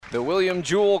The William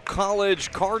Jewell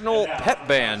College Cardinal Pep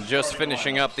Band just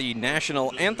finishing up the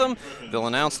national anthem. They'll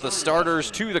announce the starters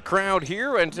to the crowd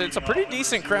here, and it's a pretty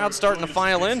decent crowd starting to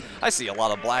file in. I see a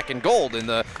lot of black and gold in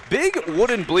the big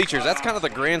wooden bleachers. That's kind of the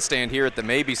grandstand here at the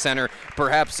Mabee Center.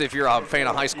 Perhaps if you're a fan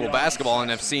of high school basketball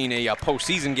and have seen a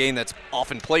postseason game that's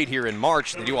often played here in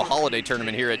March, they do a holiday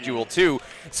tournament here at Jewell too.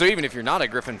 So even if you're not a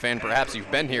Griffin fan, perhaps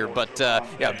you've been here. But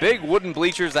yeah, big wooden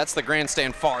bleachers. That's the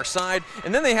grandstand far side.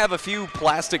 And then they have a few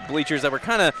plastic bleachers that were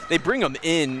they bring them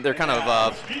in. They're kind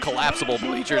of collapsible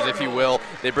bleachers, if you will.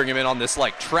 They bring them in on this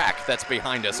like track that's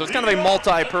behind us. So it's kind of a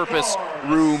multi-purpose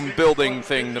room building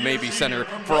thing, the Mabee Center,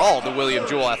 for all the William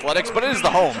Jewell athletics. But it is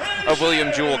the home of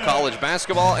William Jewell College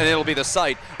basketball, and it'll be the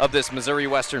site of this Missouri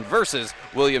Western versus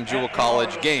William Jewell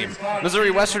College game. Missouri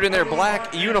Western in their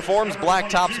black uniforms, black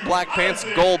tops, black pants,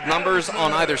 gold numbers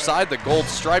on either side, the gold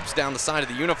stripes down the side of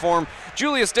the uniform.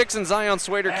 Julius Dixon, Zion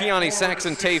Swader, Keani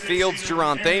Saxon, Tay Fields,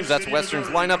 Jerron Thames, that's Western's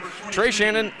lineup. Trey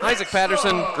Shannon, Isaac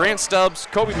Patterson, Grant Stubbs,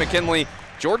 Kobe McKinley,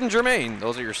 Jordan Germain.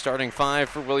 Those are your starting five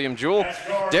for William Jewell.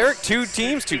 Derek, two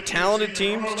teams, two talented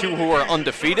teams, two who are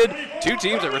undefeated, two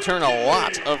teams that return a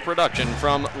lot of production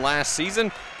from last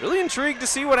season. Really intrigued to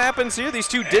see what happens here. These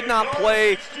two did not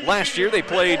play last year. They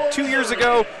played 2 years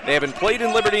ago. They haven't played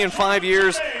in Liberty in 5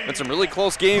 years. Been some really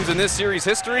close games in this series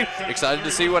history. Excited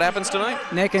to see what happens tonight.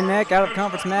 Neck and neck, out of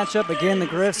conference matchup. Again, the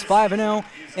Griffs 5-0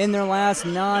 in their last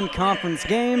non-conference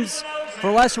games.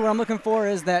 For Lester, what I'm looking for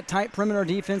is that tight perimeter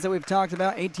defense that we've talked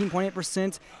about,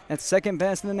 18.8%. That's second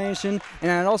best in the nation.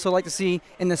 And I'd also like to see,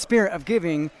 in the spirit of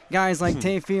giving, guys like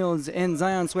Tay Fields and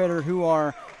Zion Swader, who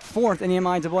are fourth in the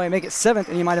MIAA, make it seventh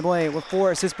in the MIAA with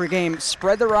 4 assists per game.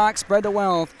 Spread the rock, spread the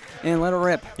wealth, and let it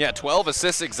rip. Yeah, 12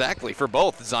 assists exactly for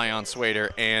both Zion Swader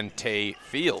and Tay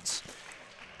Fields.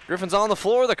 Griffin's on the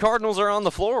floor. The Cardinals are on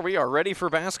the floor. We are ready for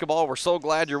basketball. We're so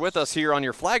glad you're with us here on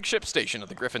your flagship station of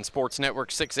the Griffin Sports Network,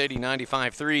 680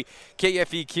 95.3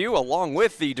 KFEQ, along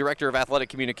with the Director of Athletic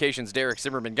Communications, Derek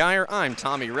Zimmerman-Geyer. I'm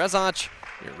Tommy Rezach,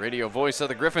 your radio voice of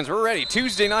the Griffins. We're ready.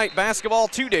 Tuesday night basketball,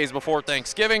 2 days before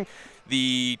Thanksgiving.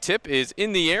 The tip is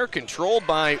in the air, controlled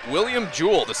by William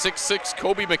Jewell. The 6'6"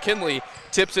 Kobe McKinley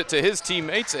tips it to his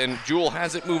teammates, and Jewell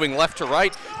has it moving left to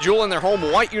right. Jewell in their home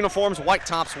white uniforms, white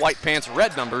tops, white pants,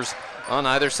 red numbers on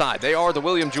either side. They are the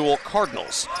William Jewell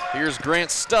Cardinals. Here's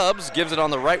Grant Stubbs, gives it on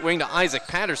the right wing to Isaac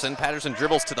Patterson. Patterson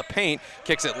dribbles to the paint,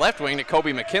 kicks it left wing to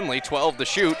Kobe McKinley, 12 to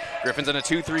shoot. Griffin's in a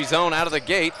 2-3 zone out of the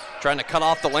gate, trying to cut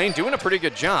off the lane, doing a pretty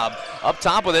good job. Up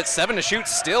top with it, 7 to shoot,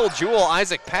 still Jewell.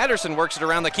 Isaac Patterson works it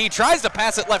around the key, tries to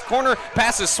pass it left corner,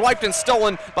 pass is swiped and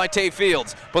stolen by Tay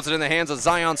Fields. Puts it in the hands of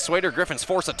Zion Swader. Griffins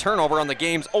force a turnover on the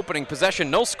game's opening possession,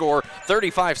 no score,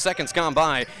 35 seconds gone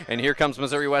by, and here comes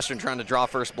Missouri Western trying to draw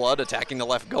first blood, attacking the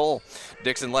left goal.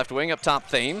 Dixon left wing, up top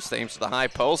Thames. Thames to the high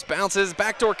post, bounces,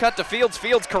 backdoor cut to Fields.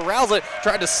 Fields corrals it,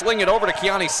 tried to sling it over to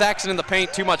Keani Saxon in the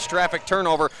paint. Too much traffic,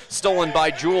 turnover, stolen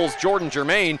by Jewell's Jordan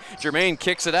Germain. Germain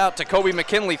kicks it out to Kobe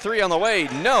McKinley, 3 on the way.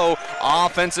 No.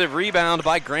 Offensive rebound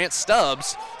by Grant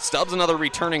Stubbs. Stubbs, another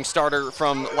returning starter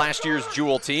from last year's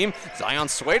Jewell team. Zion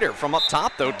Swader from up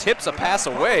top, though, tips a pass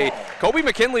away. Kobe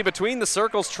McKinley between the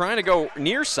circles, trying to go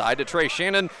near side to Trey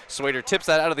Shannon. Swader tips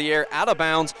that out of the air, out of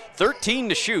bounds. 13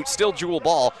 to shoot, still Jewell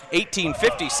ball.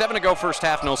 18:50, 7 to go first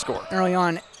half, no score. Early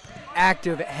on,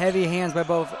 active, heavy hands by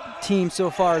both teams so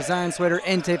far. Zion Swader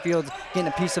and Tay Fields getting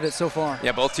a piece of it so far.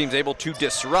 Yeah, both teams able to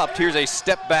disrupt. Here's a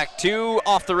step back two,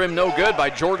 off the rim, no good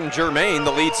by Jordan Germain,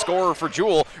 the lead scorer for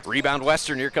Jewell. Rebound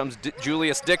Western, here comes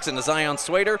Julius Dixon to Zion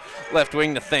Swader. Left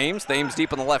wing to Thames. Thames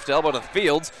deep on the left elbow to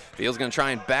Fields. Fields going to try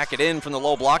and back it in from the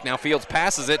low block. Now Fields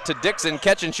passes it to Dixon.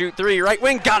 Catch and shoot 3, right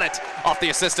wing, got it! Off the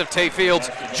assist of Tay Fields.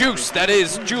 Juice, that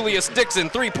is Julius Dixon.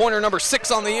 3-pointer number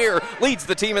 6 on the year. Leads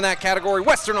the team in that category.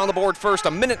 Western on the board first,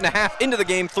 a minute and a half into the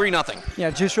game, 3-0. Yeah,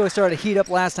 Juice really started to heat up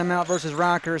last time out versus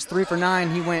Rockers. 3 for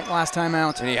 9 he went last time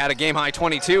out. And he had a game-high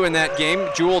 22 in that game.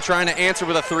 Jewell trying to answer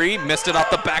with a 3. Missed it off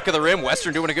the back of the rim.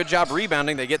 Western doing a good job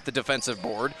rebounding. They get the defensive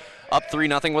board. Up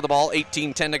 3-0 with the ball.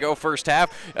 18-10 to go first half.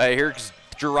 Here's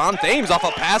Jerron Thames off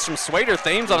a pass from Swader.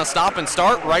 Thames on a stop and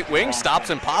start. Right wing stops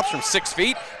and pops from 6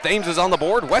 feet. Thames is on the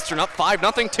board. Western up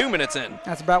 5-0, 2 minutes in.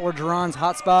 That's about where Jerron's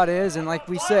hot spot is. And like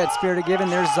we said, spirit of giving,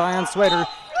 there's Zion Swader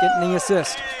getting the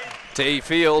assist. Tay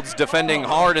Fields defending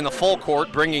hard in the full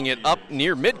court, bringing it up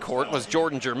near midcourt was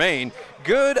Jordan Germain.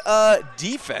 Good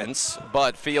defense,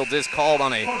 but Fields is called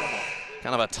on a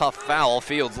kind of a tough foul.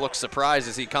 Fields looks surprised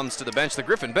as he comes to the bench. The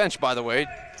Griffin bench, by the way,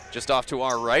 just off to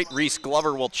our right. Reese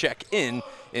Glover will check in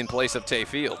place of Tay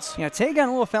Fields. Yeah, Tay got in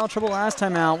a little foul trouble last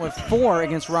time out with 4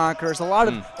 against Rockers. A lot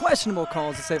of questionable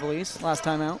calls, to say the least, last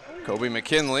time out. Kobe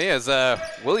McKinley as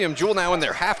William Jewell now in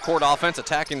their half-court offense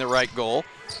attacking the right goal.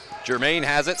 Germain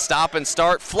has it, stop and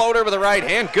start, floater with the right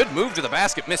hand, good move to the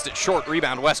basket, missed it short,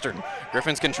 rebound Western.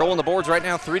 Griffins controlling the boards right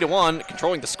now, 3-1,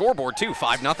 controlling the scoreboard too,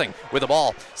 5-0 with the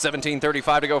ball.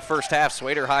 17:35 to go first half,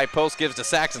 Swader high post gives to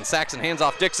Saxon, Saxon hands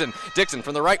off Dixon, Dixon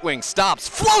from the right wing stops,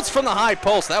 floats from the high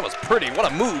post, that was pretty,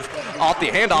 what a move off the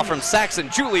handoff from Saxon.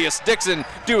 Julius Dixon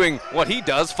doing what he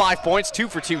does, 5 points, 2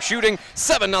 for 2 shooting,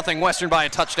 7-0 Western by a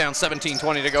touchdown,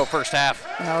 17:20 to go first half.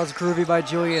 That was groovy by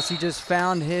Julius, he just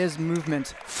found his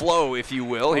movement. Flow, if you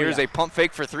will. Here's a pump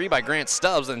fake for 3 by Grant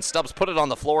Stubbs, and Stubbs put it on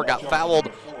the floor, got fouled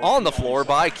on the floor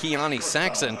by Keani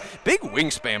Saxon. Big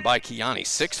wingspan by Keani,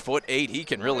 6'8". He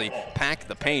can really pack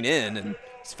the paint in, and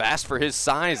it's fast for his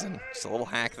size, and just a little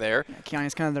hack there. Yeah,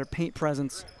 Keani's kind of their paint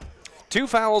presence. 2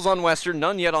 fouls on Western,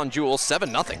 none yet on Jewell.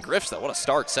 7-0 Griffs, though. What a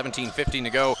start. 17:15 to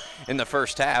go in the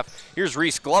first half. Here's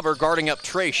Reese Glover guarding up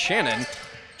Trey Shannon.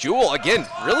 Jewell, again,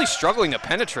 really struggling to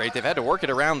penetrate. They've had to work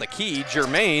it around the key.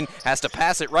 Germain has to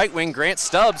pass it right wing. Grant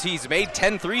Stubbs, he's made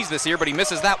 10 threes this year, but he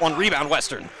misses that one. Rebound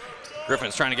Western.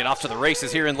 Griffin's trying to get off to the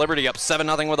races here in Liberty, up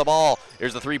 7-0 with the ball.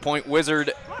 Here's the three-point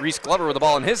wizard, Reese Glover with the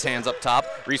ball in his hands up top.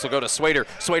 Reese will go to Swader.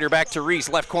 Swader back to Reese,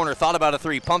 left corner, thought about a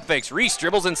three, pump fakes. Reese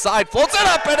dribbles inside, floats it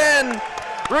up and in.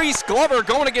 Reese Glover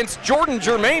going against Jordan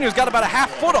Germain, who's got about a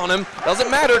half foot on him. Doesn't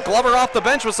matter, Glover off the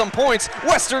bench with some points.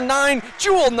 Western 9,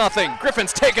 Jewell nothing.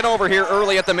 Griffin's taking over here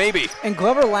early at the maybe. And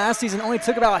Glover last season only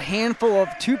took about a handful of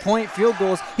 2-point field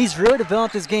goals. He's really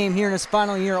developed his game here in his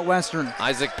final year at Western.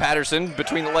 Isaac Patterson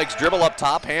between the legs, dribble up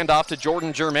top, hand off to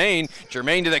Jordan Germain.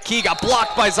 Germain to the key, got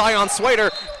blocked by Zion Swader.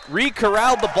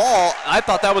 Re-corralled the ball. I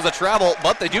thought that was a travel,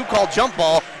 but they do call jump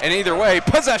ball. And either way,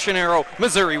 possession arrow,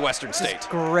 Missouri Western State.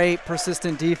 Great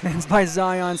persistent defense by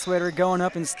Zion Swader, going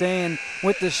up and staying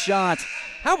with the shot.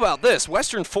 How about this?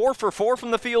 Western 4 for 4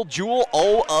 from the field, Jewell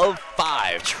 0 of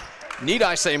 5. Need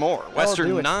I say more?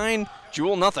 Western 9,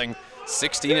 Jewell nothing.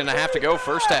 16.5 to go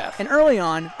first half. And early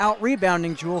on,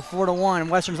 out-rebounding Jewell 4-1.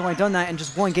 Western's only done that in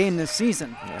just one game this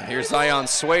season. Here's Zion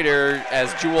Swader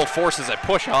as Jewell forces a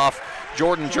push-off.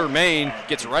 Jordan Germain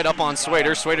gets right up on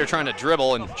Swader. Swader trying to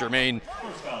dribble, and Germain,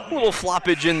 a little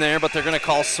floppage in there, but they're going to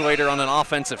call Swader on an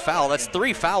offensive foul. That's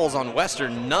 3 fouls on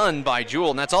Western, none by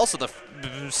Jewell, and that's also the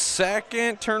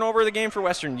second turnover of the game for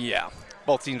Western. Yeah,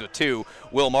 both teams with 2.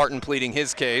 Will Martin pleading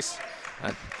his case.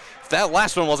 If that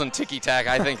last one wasn't ticky-tack,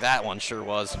 I think that one sure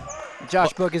was.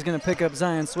 Josh Book is going to pick up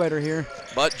Zion Swader here.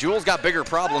 But Jewell's got bigger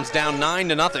problems, down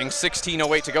 9-0,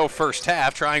 16:08 to go first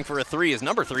half. Trying for a 3 is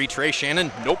number 3, Trey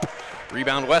Shannon. Nope.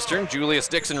 Rebound Western, Julius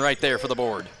Dixon right there for the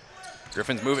board.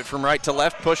 Griffins move it from right to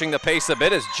left, pushing the pace a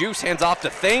bit as Juice hands off to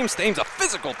Thames. Thames a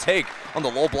physical take on the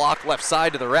low block left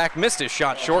side to the rack. Missed his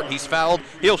shot short. He's fouled.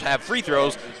 He'll have free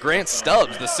throws. Grant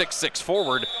Stubbs, the 6'6"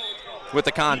 forward, with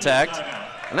the contact.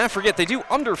 And I forget, they do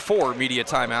under 4 media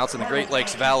timeouts in the Great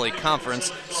Lakes Valley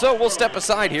Conference. So we'll step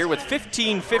aside here with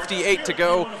 15:58 to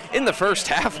go in the first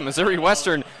half. Missouri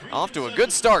Western off to a good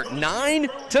start,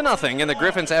 9-0, and the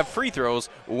Griffins have free throws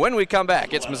when we come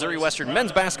back. It's Missouri Western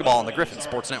men's basketball on the Griffin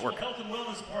Sports Network.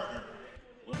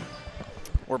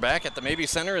 We're back at the Mabee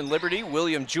Center in Liberty,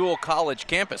 William Jewell College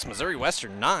campus. Missouri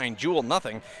Western 9, Jewell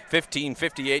nothing.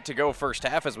 15:58 to go first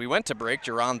half. As we went to break,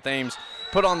 Jerron Thames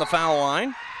put on the foul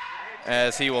line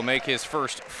as he will make his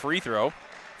first free throw.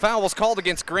 Foul was called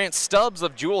against Grant Stubbs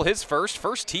of Jewell, his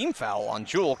first team foul on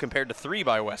Jewell compared to 3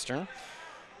 by Western.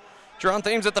 Jerron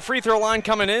Thames at the free throw line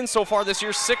coming in so far this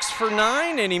year, 6 for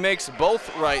 9, and he makes both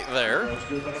right there.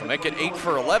 So make it 8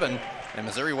 for 11. And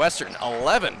Missouri Western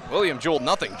 11, William Jewell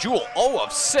nothing. Jewell 0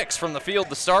 of 6 from the field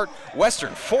to start.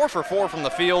 Western 4 for 4 from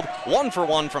the field, 1 for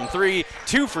 1 from 3,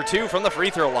 2 for 2 from the free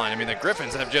throw line. I mean, the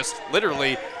Griffins have just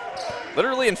literally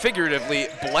and figuratively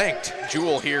blanked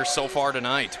Jewell here so far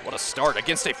tonight. What a start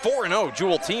against a 4-0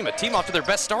 Jewell team, a team off to their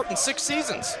best start in 6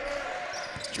 seasons.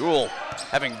 Jewell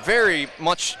having very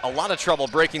much a lot of trouble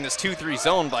breaking this 2-3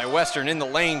 zone by Western in the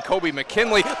lane. Kobe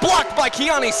McKinley blocked by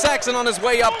Keani Saxon on his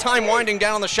way up. Time winding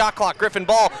down on the shot clock. Griffin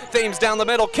ball. Thames down the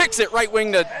middle. Kicks it right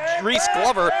wing to Reese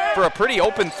Glover for a pretty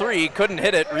open 3. Couldn't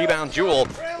hit it. Rebound Jewell.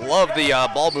 Love the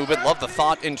ball movement. Love the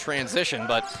thought in transition,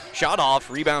 but shot off.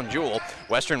 Rebound Jewell.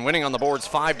 Western winning on the boards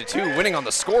 5-2. Winning on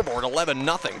the scoreboard 11-0.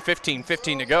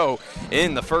 15:15 to go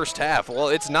in the first half. Well,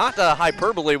 it's not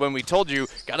hyperbole when we told you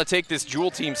got to take this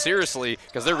Jewell team seriously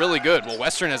because they're really good. Well,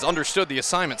 Western has understood the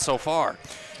assignment so far.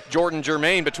 Jordan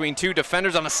Germain between 2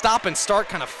 defenders on a stop and start,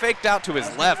 kind of faked out to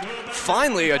his left.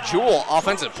 Finally, a Jewell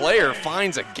offensive player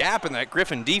finds a gap in that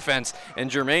Griffin defense, and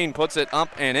Germain puts it up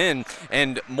and in.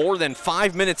 And more than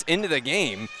 5 minutes into the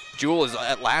game, Jewell is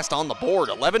at last on the board.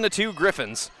 11-2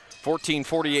 Griffins.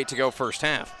 14:48 to go first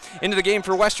half. Into the game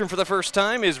for Western for the first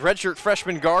time is redshirt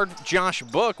freshman guard Josh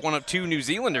Book, one of 2 New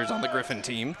Zealanders on the Griffin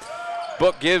team.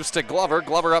 Book gives to Glover.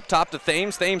 Glover up top to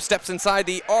Thames. Thames steps inside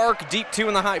the arc. Deep 2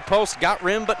 in the high post. Got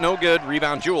rim, but no good.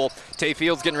 Rebound Jewell. Tay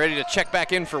Fields getting ready to check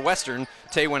back in for Western.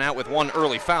 Tay went out with one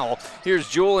early foul. Here's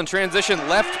Jewell in transition.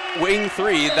 Left wing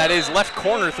 3. That is left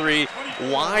corner 3.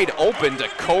 Wide open to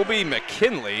Kobe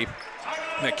McKinley.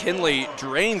 McKinley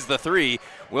drains the 3.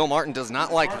 Will Martin does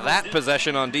not like that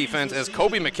possession on defense as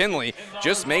Kobe McKinley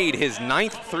just made his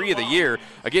 9th 3 of the year.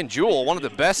 Again, Jewell, one of the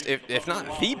best, if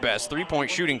not the best,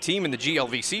 three-point shooting team in the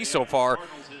GLVC so far.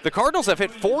 The Cardinals have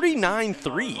hit 49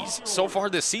 threes so far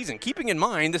this season. Keeping in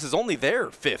mind, this is only their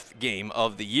 5th game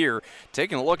of the year.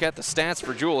 Taking a look at the stats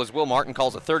for Jewell as Will Martin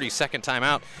calls a 30-second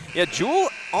timeout. Yeah, Jewell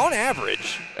on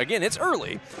average, again, it's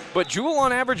early, but Jewell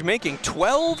on average making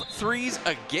 12 threes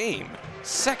a game.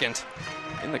 Second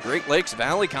in the Great Lakes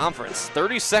Valley Conference.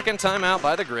 30-second timeout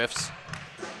by the Griffs.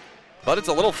 But it's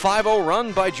a little 5-0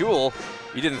 run by Jewell.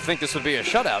 You didn't think this would be a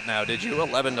shutout now, did you?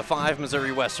 11-5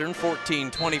 Missouri Western,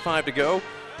 14:25 to go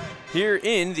here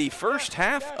in the first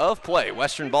half of play.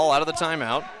 Western ball out of the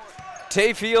timeout.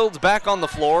 Tay Fields back on the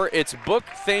floor. It's Book,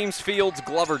 Thames, Fields,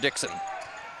 Glover, Dixon.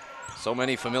 So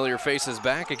many familiar faces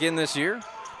back again this year.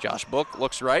 Josh Book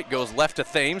looks right, goes left to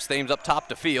Thames. Thames up top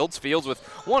to Fields. Fields with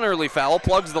one early foul,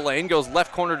 plugs the lane, goes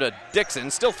left corner to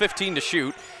Dixon. Still 15 to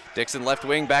shoot. Dixon left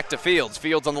wing back to Fields.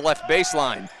 Fields on the left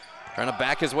baseline. Trying to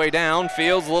back his way down.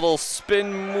 Fields, little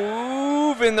spin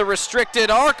move in the restricted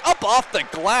arc. Up off the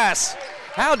glass.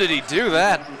 How did he do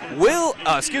that?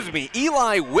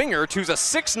 Eli Wingert, who's a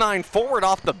 6'9" forward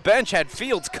off the bench, had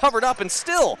Fields covered up, and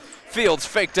still Fields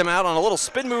faked him out on a little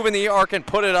spin move in the arc and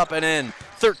put it up and in.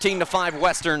 13-5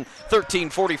 Western,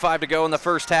 13:45 to go in the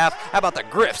first half. How about the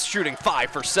Griffs shooting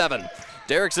 5 for 7?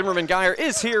 Derek Zimmerman-Geyer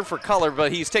is here for color,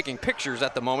 but he's taking pictures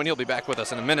at the moment. He'll be back with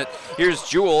us in a minute. Here's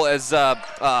Jewell as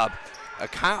Kanukai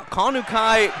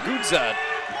Gudza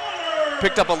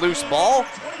picked up a loose ball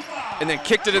and then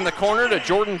kicked it in the corner to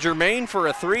Jordan Germain for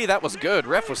a 3. That was good.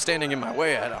 Ref was standing in my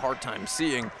way. I had a hard time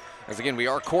seeing. As again, we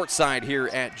are courtside here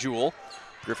at Jewell.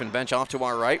 Griffin bench off to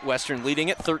our right. Western leading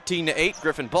it 13-8.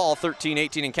 Griffin ball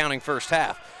 13-18 and counting first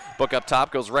half. Book up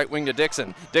top, goes right wing to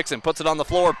Dixon. Dixon puts it on the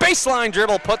floor. Baseline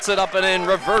dribble, puts it up and in.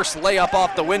 Reverse layup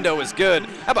off the window is good.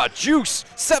 How about Juice?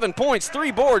 7 points,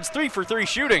 3 boards, 3 for 3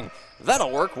 shooting.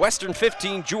 That'll work. Western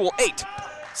 15, Jewell 8.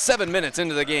 7 minutes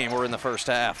into the game. We're in the first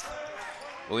half.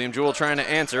 William Jewell trying to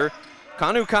answer.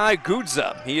 Kanukai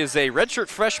Gudza. He is a redshirt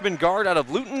freshman guard out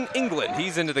of Luton, England.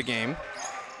 He's into the game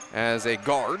as a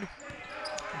guard.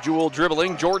 Jewell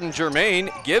dribbling. Jordan Germain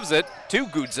gives it to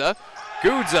Gudza.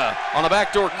 Gudza on a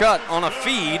backdoor cut on a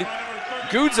feed.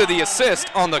 Gudza the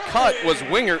assist on the cut was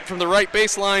Wingert from the right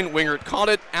baseline. Wingert caught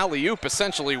it. Alley-oop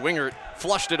essentially. Wingert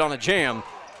flushed it on a jam.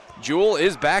 Jewell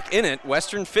is back in it.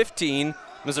 Western 15,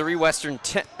 Missouri Western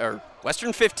 10, or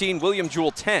Western 15, William Jewell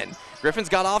 10. Griffin's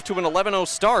got off to an 11-0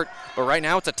 start, but right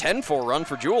now it's a 10-4 run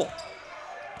for Jewell.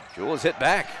 Jewell is hit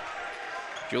back.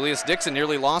 Julius Dixon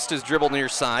nearly lost his dribble near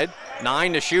side.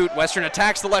 9 to shoot. Western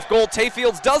attacks the left goal. Tay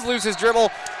Fields does lose his dribble.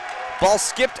 Ball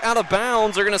skipped out of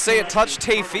bounds. They're going to say it touched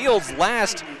Tay Fields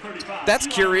last. That's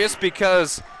curious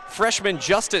because freshman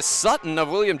Justice Sutton of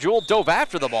William Jewell dove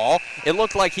after the ball. It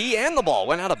looked like he and the ball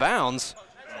went out of bounds.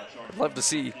 I'd love to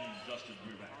see.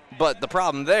 But the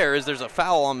problem there is there's a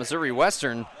foul on Missouri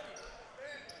Western.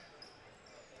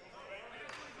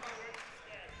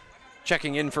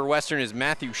 Checking in for Western is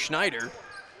Matthew Schneider.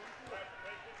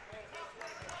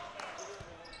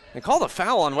 They called a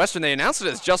foul on Western. They announced it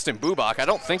as Justin Bubach. I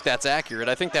don't think that's accurate.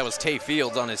 I think that was Tay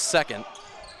Fields on his second.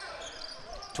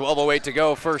 12:08 to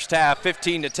go, first half,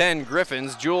 15-10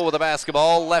 Griffins. Jewell with a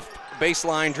basketball, left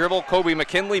baseline dribble. Kobe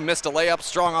McKinley missed a layup,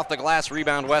 strong off the glass,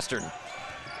 rebound Western.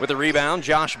 With a rebound,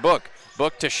 Josh Book.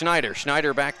 Book to Schneider.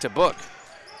 Schneider back to Book.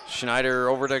 Schneider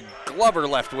over to Glover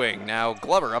left wing. Now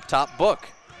Glover up top, Book.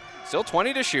 Still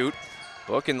 20 to shoot.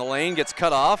 Book in the lane, gets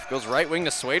cut off, goes right wing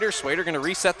to Swader. Swader going to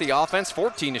reset the offense,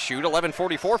 14 to shoot,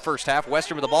 11:44 first half.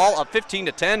 Western with the ball, up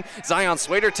 15-10. Zion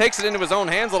Swader takes it into his own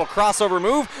hands, little crossover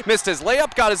move, missed his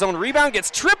layup, got his own rebound, gets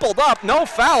tripled up, no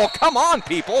foul, come on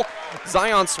people.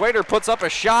 Zion Swader puts up a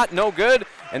shot, no good,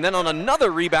 and then on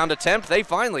another rebound attempt, they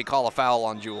finally call a foul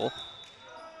on Jewell.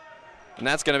 And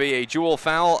that's going to be a Jewell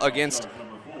foul against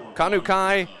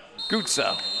Kanukai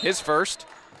Gudza, his first.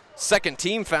 Second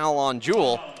team foul on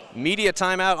Jewell. Media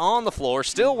timeout on the floor.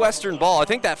 Still Western ball. I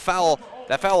think that foul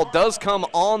does come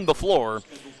on the floor.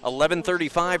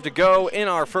 11:35 to go in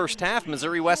our first half.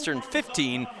 Missouri Western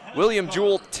 15, William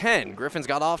Jewell 10. Griffins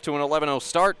got off to an 11-0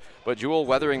 start, but Jewell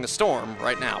weathering the storm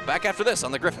right now. Back after this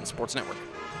on the Griffin Sports Network.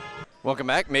 Welcome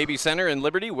back. Mabee Center in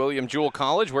Liberty, William Jewell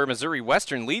College, where Missouri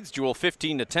Western leads Jewell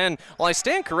 15-10. Well, I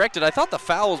stand corrected. I thought the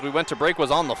foul as we went to break was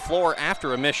on the floor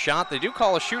after a missed shot. They do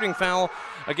call a shooting foul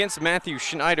against Matthew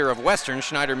Schneider of Western.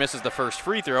 Schneider misses the first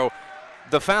free throw.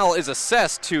 The foul is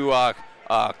assessed to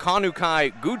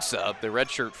Kanukai Gudsa, the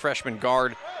redshirt freshman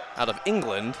guard out of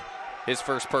England. His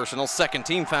first personal, second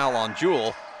team foul on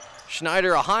Jewell.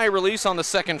 Schneider a high release on the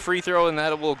second free throw, and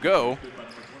that will go.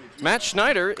 Matt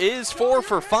Schneider is 4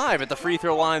 for 5 at the free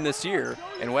throw line this year,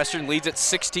 and Western leads at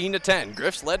 16-10.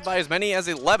 Griffs led by as many as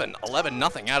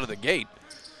 11-0 out of the gate.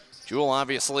 Jewell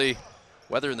obviously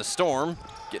weathering the storm,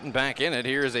 getting back in it.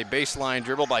 Here is a baseline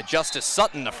dribble by Justice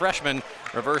Sutton, the freshman.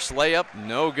 Reverse layup,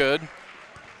 no good.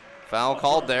 Foul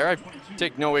called there. I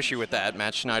take no issue with that.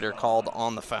 Matt Schneider called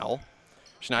on the foul.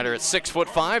 Schneider at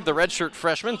 6'5", the redshirt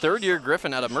freshman, third-year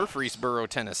Griffin out of Murfreesboro,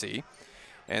 Tennessee.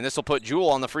 And this will put Jewell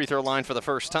on the free throw line for the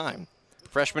first time.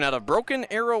 Freshman out of Broken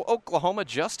Arrow, Oklahoma,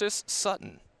 Justice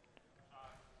Sutton.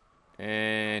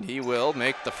 And he will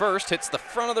make the first, hits the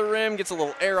front of the rim, gets a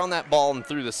little air on that ball and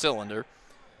through the cylinder.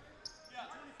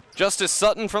 Justice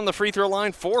Sutton from the free throw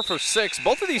line, 4 for 6.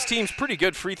 Both of these teams pretty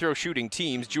good free throw shooting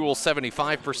teams. Jewell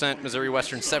 75%, Missouri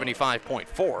Western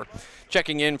 75.4.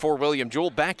 Checking in for William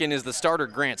Jewell. Back in is the starter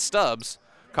Grant Stubbs.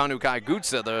 Kanukai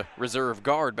Gudsa, the reserve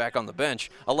guard, back on the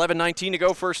bench. 11:19 to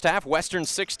go first half. Western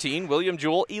 16, William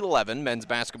Jewell 11. Men's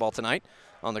basketball tonight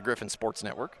on the Griffin Sports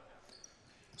Network.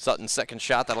 Sutton's second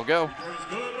shot, that'll go.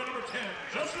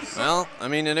 Well, I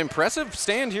mean, an impressive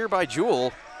stand here by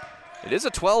Jewell. It is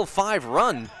a 12-5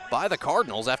 run by the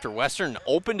Cardinals after Western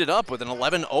opened it up with an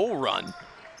 11-0 run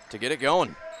to get it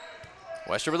going.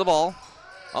 Western with the ball.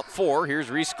 Up 4, here's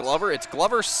Reese Glover. It's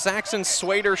Glover, Saxon,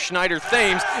 Swader, Schneider,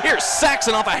 Thames. Here's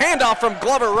Saxon off a handoff from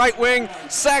Glover, right wing.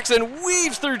 Saxon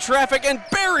weaves through traffic and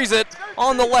buries it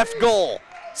on the left goal.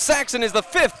 Saxon is the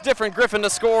 5th different Griffin to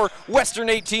score. Western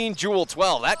 18, Jewell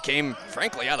 12. That came,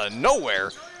 frankly, out of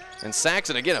nowhere. And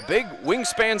Saxon, again, a big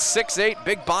wingspan, 6'8",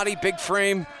 big body, big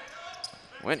frame.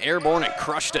 Went airborne and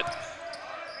crushed it.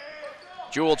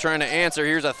 Jewell trying to answer.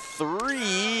 Here's a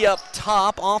 3 up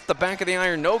top off the back of the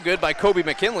iron. No good by Kobe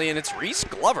McKinley, and it's Reese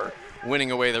Glover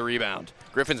winning away the rebound.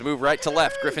 Griffins move right to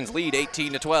left. Griffins lead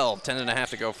 18-12. 10.5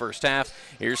 to go first half.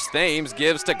 Here's Thames,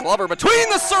 gives to Glover between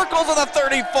the circles of the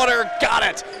 30-footer. Got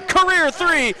it. Career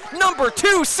 3, number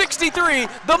 263,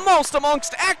 the most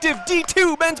amongst active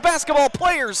D2 men's basketball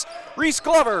players. Reese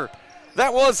Glover.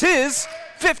 That was his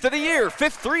 5th of the year,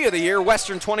 5th 3 of the year.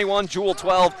 Western 21, Jewell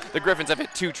 12. The Griffins have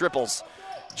hit 2 triples.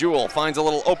 Jewell finds a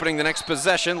little opening the next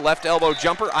possession. Left elbow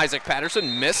jumper, Isaac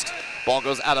Patterson missed. Ball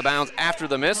goes out of bounds after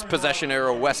the miss. Possession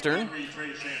arrow Western.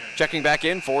 Checking back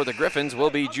in for the Griffins will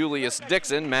be Julius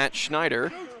Dixon. Matt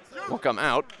Schneider will come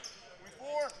out.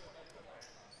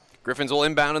 Griffins will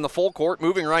inbound in the full court,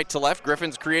 moving right to left.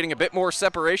 Griffins creating a bit more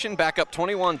separation, back up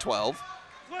 21-12.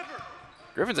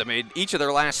 Griffins have made each of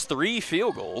their last 3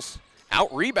 field goals.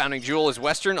 Out rebounding Jewell is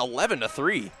Western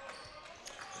 11-3.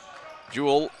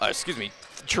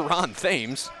 Jerron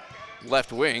Thames,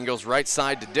 left wing, goes right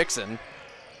side to Dixon.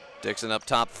 Dixon up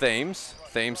top, Thames.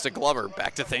 Thames to Glover,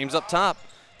 back to Thames up top.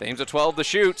 Thames a 12 to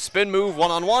shoot, spin move,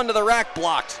 one-on-one to the rack,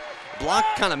 blocked.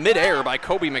 Blocked kind of mid-air by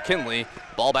Kobe McKinley.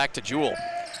 Ball back to Jewell.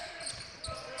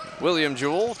 William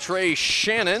Jewell, Trey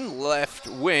Shannon, left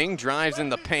wing, drives in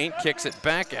the paint, kicks it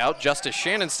back out. Justice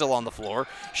Shannon still on the floor.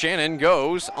 Shannon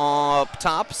goes up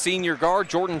top, senior guard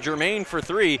Jordan Germain for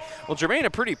 3. Well, Germain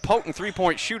a pretty potent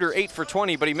three-point shooter, 8 for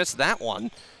 20, but he missed that one.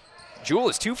 Jewell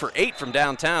is 2 for 8 from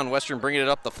downtown. Western bringing it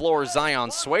up the floor, Zion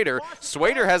Swader.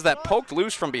 Swader has that poked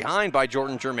loose from behind by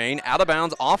Jordan Germain. Out of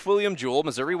bounds off William Jewell.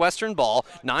 Missouri Western ball.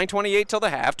 9:28 till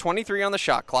the half. 23 on the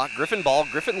shot clock. Griffin ball.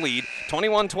 Griffin lead.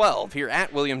 21-12 here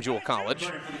at William Jewell College.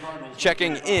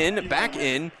 Checking in, back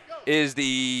in, is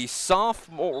the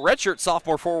redshirt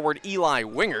sophomore forward Eli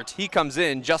Wingert. He comes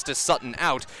in. Justice Sutton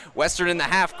out. Western in the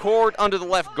half court under the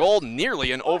left goal.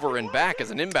 Nearly an over and back as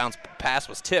an inbounds pass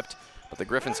was tipped. But the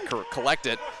Griffins collect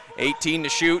it. 18 to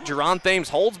shoot. Jerron Thames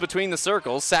holds between the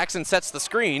circles. Saxon sets the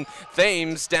screen.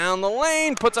 Thames down the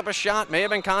lane. Puts up a shot. May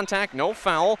have been contact. No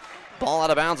foul. Ball out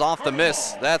of bounds off the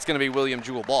miss. That's going to be William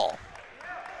Jewell ball.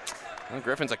 Well,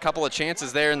 Griffins a couple of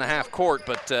chances there in the half court,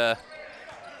 but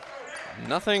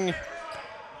nothing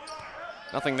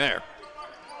there.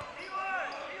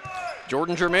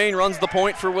 Jordan Germain runs the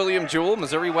point for William Jewell.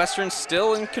 Missouri Western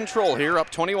still in control here,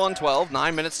 up 21-12.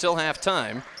 9 minutes till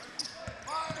halftime.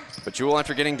 But Jewell,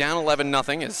 after getting down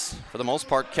 11-0, has, for the most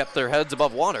part, kept their heads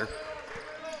above water.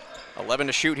 11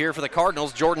 to shoot here for the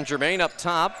Cardinals. Jordan Germain up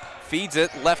top, feeds it,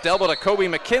 left elbow to Kobe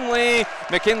McKinley.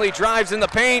 McKinley drives in the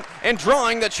paint, and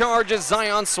drawing the charge is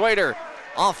Zion Swader.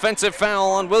 Offensive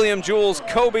foul on William Jewell's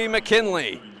Kobe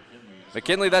McKinley.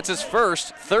 McKinley, that's his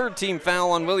first, third-team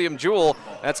foul on William Jewell.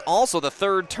 That's also the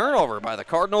third turnover by the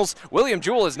Cardinals. William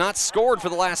Jewell has not scored for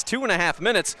the last 2.5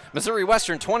 minutes. Missouri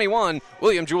Western 21,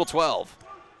 William Jewell 12.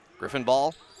 Griffin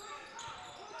ball.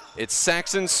 It's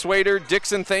Saxon, Swader,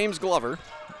 Dixon, Thames, Glover.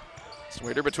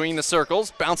 Swader between the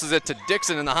circles, bounces it to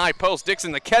Dixon in the high post.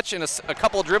 Dixon the catch and a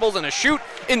couple of dribbles and a shoot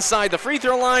inside the free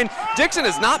throw line. Dixon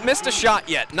has not missed a shot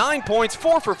yet. 9 points,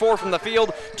 4 for 4 from the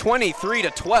field,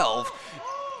 23-12.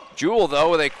 Jewell, though,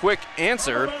 with a quick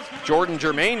answer. Jordan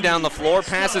Germain down the floor,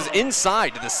 passes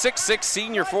inside to the 6'6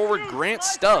 senior forward Grant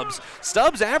Stubbs.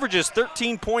 Stubbs averages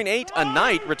 13.8 a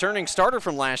night, returning starter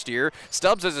from last year.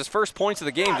 Stubbs has his first points of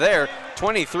the game there,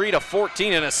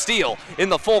 23-14, and a steal in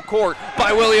the full court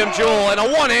by William Jewell, and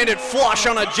a one-handed flush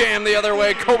on a jam the other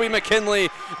way. Kobe McKinley,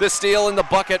 the steal in the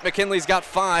bucket. McKinley's got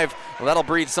 5. Well, that'll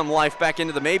breathe some life back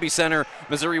into the Mabee Center.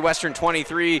 Missouri Western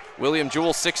 23, William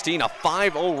Jewell 16, a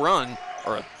 5-0 run.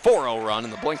 Or a 4-0 run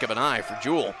in the blink of an eye for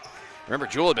Jewell. Remember,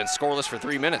 Jewell had been scoreless for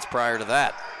 3 minutes prior to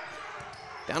that.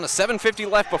 Down to 7:50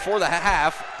 left before the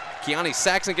half. Keani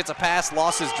Saxon gets a pass,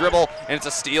 lost his dribble, and it's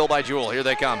a steal by Jewell. Here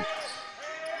they come.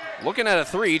 Looking at a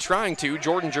 3, trying to.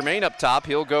 Jordan Germain up top.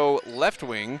 He'll go left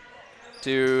wing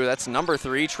to, that's number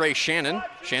 3, Trey Shannon.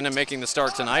 Shannon making the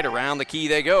start tonight. Around the key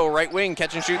they go. Right wing,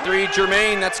 catch and shoot 3.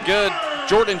 Germain, that's good.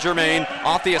 Jordan Germain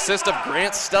off the assist of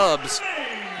Grant Stubbs.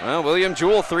 Well, William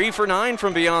Jewell 3 for 9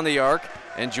 from beyond the arc,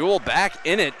 and Jewell back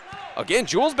in it. Again,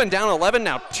 Jewell's been down 11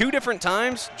 now 2 different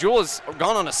times. Jewell has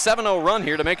gone on a 7-0 run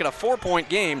here to make it a 4-point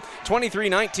game.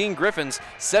 23-19 Griffins,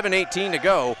 7:18 to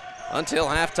go until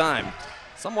halftime.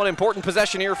 Somewhat important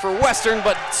possession here for Western,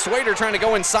 but Swader trying to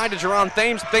go inside to Jerron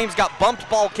Thames. Thames got bumped,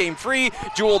 ball came free.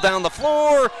 Jewell down the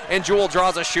floor, and Jewell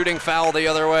draws a shooting foul the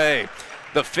other way.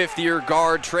 The 5th-year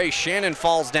guard, Trey Shannon,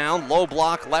 falls down. Low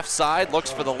block, left side,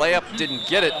 looks for the layup, didn't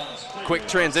get it. Quick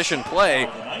transition play,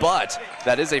 but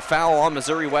that is a foul on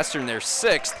Missouri Western, their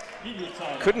 6th.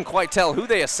 Couldn't quite tell who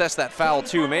they assessed that foul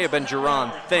to. May have been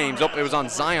Jerron Thames. Oh, it was on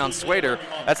Zion Swader.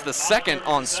 That's the 2nd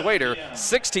on Swader.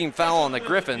 16 foul on the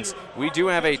Griffins. We do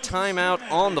have a timeout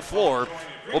on the floor.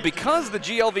 Well, because the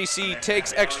GLVC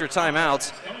takes extra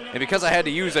timeouts, and because I had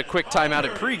to use a quick timeout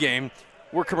at pregame,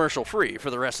 we're commercial free for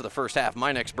the rest of the first half.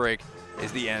 My next break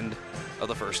is the end of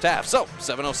the first half. So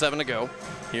 7:07 to go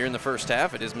here in the first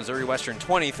half. It is Missouri Western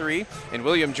 23 and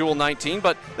William Jewell 19,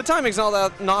 but the timing's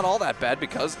not all that bad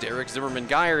because Derek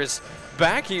Zimmerman-Geyer is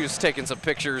back. He was taking some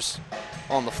pictures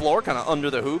on the floor, kind of under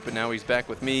the hoop, and now he's back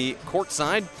with me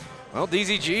courtside. Well,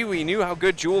 DZG, we knew how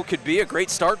good Jewell could be. A great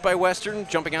start by Western,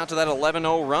 jumping out to that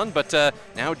 11-0 run, but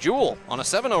now Jewell on a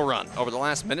 7-0 run over the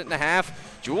last minute and a half.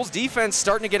 Jewell's defense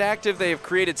starting to get active. They have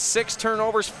created 6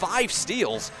 turnovers, 5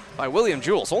 steals by William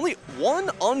Jewell. So only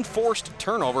 1 unforced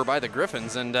turnover by the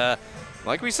Griffins, and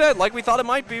like we said, like we thought it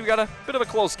might be, we got a bit of a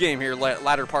close game here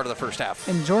latter part of the first half.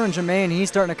 And Jordan Germain, he's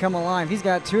starting to come alive. He's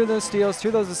got 2 of those steals, 2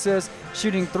 of those assists,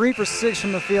 shooting 3 for 6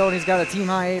 from the field. He's got a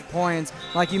team-high 8 points.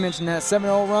 Like you mentioned, that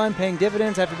 7-0 run paying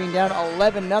dividends after being down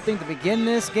 11-0 to begin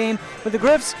this game. But the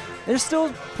Griffs, they're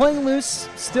still playing loose,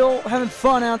 still having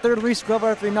fun out there. Reese Glover,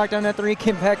 after he knocked down that 3,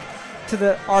 came back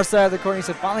to our side of the court. He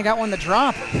said, finally got one to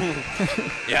drop.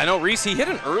 Yeah, I know Reese, he hit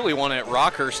an early one at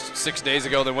Rockhurst 6 days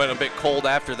ago, then went a bit cold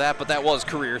after that, but that was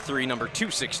career 3, number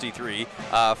 263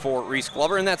 for Reese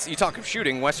Glover. And that's, you talk of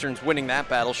shooting, Western's winning that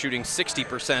battle, shooting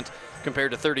 60%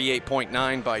 compared to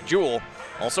 38.9 by Jewell.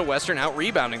 Also, Western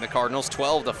out-rebounding the Cardinals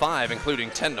 12-5, including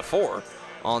 10-4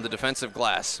 on the defensive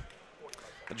glass.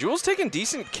 Jewell's taking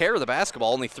decent care of the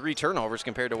basketball, only 3 turnovers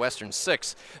compared to Western's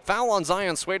 6. Foul on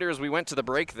Zion Swader as we went to the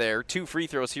break there. 2 free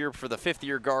throws here for the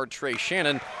 5th-year guard, Trey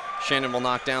Shannon. Shannon will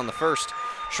knock down the first.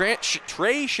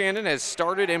 Trey Shannon has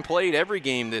started and played every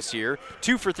game this year.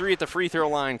 2 for 3 at the free throw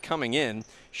line coming in.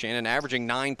 Shannon averaging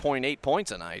 9.8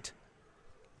 points a night.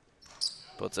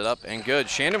 Puts it up and good.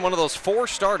 Shannon, one of those 4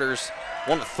 starters,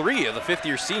 one of 3 of the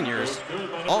 5th-year seniors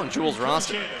on Jewell's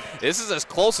roster. This is as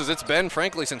close as it's been,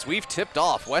 frankly, since we've tipped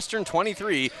off. Western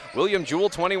 23, William Jewell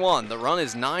 21. The run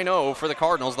is 9-0 for the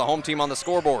Cardinals, the home team on the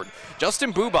scoreboard.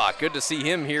 Justin Bubak, good to see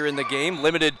him here in the game.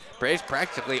 Limited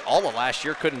practically all of last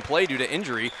year, couldn't play due to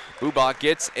injury. Bubak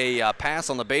gets a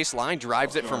pass on the baseline,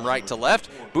 drives it from right to left.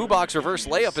 Bubak's reverse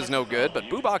layup is no good, but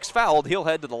Bubak's fouled. He'll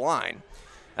head to the line.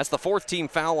 That's the 4th team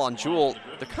foul on Jewell.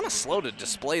 They're kind of slow to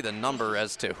display the number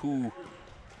as to who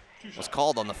was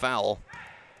called on the foul.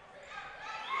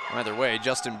 Either way,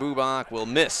 Justin Bubak will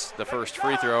miss the first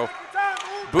free throw.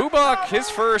 Bubak, his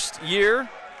first year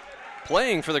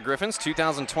playing for the Griffins,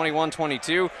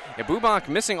 2021-22. Yeah, Bubak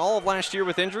missing all of last year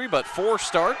with injury, but 4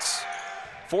 starts,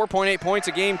 4.8 points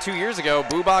a game 2 years ago.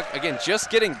 Bubak, again, just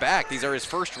getting back. These are his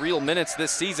first real minutes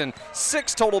this season.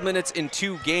 6 total minutes in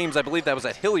 2 games. I believe that was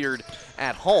at Hilliard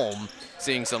at home,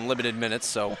 seeing some limited minutes.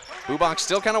 So Bubak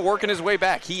still kind of working his way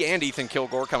back. He and Ethan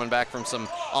Kilgore coming back from some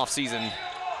off-season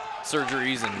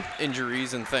surgeries and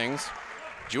injuries and things.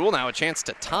 Jewell now a chance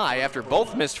to tie after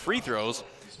both missed free throws.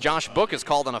 Josh Book is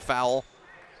called on a foul,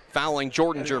 fouling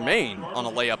Jordan Germain on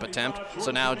a layup attempt. So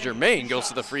now Germain goes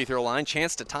to the free throw line.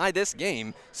 Chance to tie this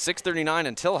game. 6:39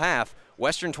 until half.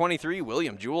 Western 23,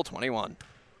 William Jewell 21.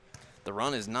 The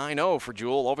run is 9-0 for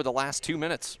Jewell over the last 2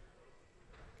 minutes.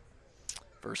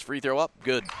 First free throw up,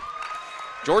 good.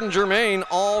 Jordan Germain,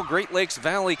 all Great Lakes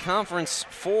Valley Conference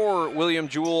for William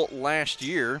Jewell last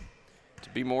year. To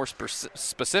be more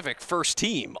specific, first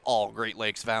team all Great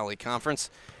Lakes Valley Conference.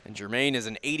 And Germain is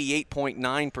an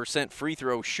 88.9% free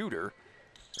throw shooter.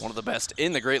 One of the best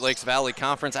in the Great Lakes Valley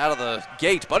Conference out of the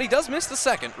gate, but he does miss the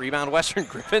second. Rebound Western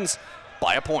Griffins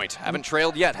by a point. Haven't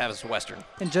trailed yet, has Western.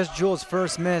 And just Jewell's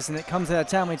first miss, and it comes at a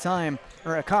timely time,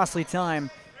 or a costly time,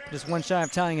 just one shy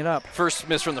of tying it up. First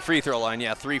miss from the free throw line,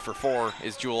 yeah, 3 for 4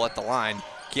 is Jewell at the line.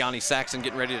 Keani Saxon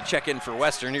getting ready to check in for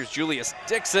Western. Here's Julius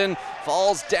Dixon,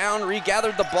 falls down,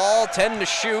 regathered the ball, 10 to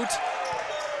shoot.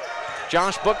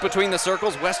 Josh Book between the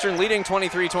circles, Western leading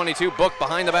 23-22. Book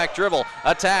behind the back dribble,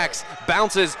 attacks,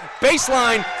 bounces,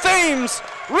 baseline, Thames,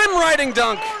 rim riding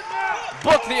dunk.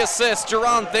 Book the assist,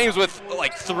 Jerron Thames with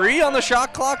like 3 on the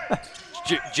shot clock.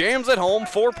 Jams at home,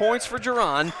 4 points for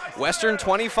Jerron. Western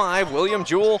 25, William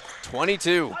Jewell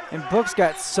 22. And Book's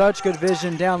got such good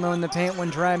vision down low in the paint when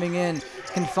driving in.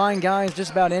 Can find guys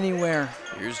just about anywhere.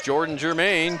 Here's Jordan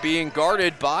Germain being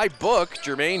guarded by Book.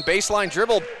 Germain baseline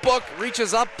dribble. Book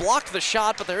reaches up, blocked the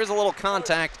shot, but there is a little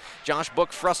contact. Josh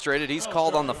Book frustrated. He's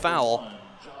called on the foul.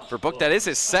 For Book, that is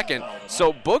his second.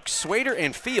 So Book, Swader,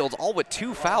 and Fields all with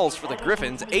 2 fouls for the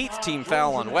Griffins. 8th team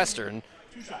foul on Western.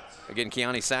 Again,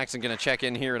 Keani Saxon going to check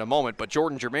in here in a moment, but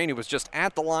Jordan Germain, who was just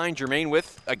at the line, Germain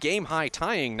with a game-high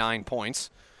tying 9 points.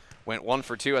 Went 1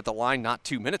 for 2 at the line not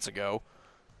 2 minutes ago,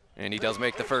 and he does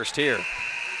make the first here.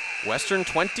 Western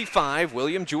 25,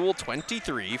 William Jewell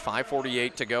 23,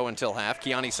 5:48 to go until half.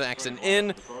 Keani Saxon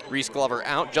in, Reese Glover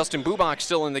out. Justin Bubak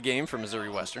still in the game for Missouri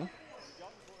Western.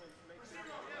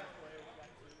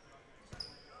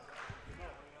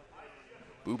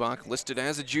 Bubak listed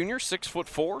as a junior,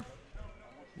 6'4",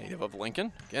 native of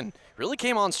Lincoln. Again, really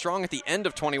came on strong at the end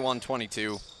of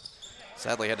 21-22.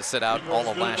 Sadly had to sit out all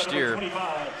of last year.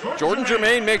 Jordan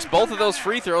Germain makes both of those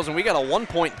free throws, and we got a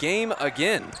 1-point game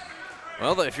again.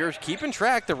 Well, if you're keeping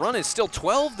track, the run is still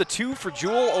 12-2 for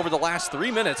Jewell over the last 3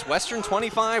 minutes. Western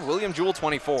 25, William Jewell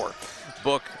 24.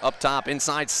 Book up top,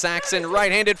 inside Saxon,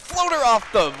 right-handed floater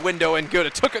off the window and good.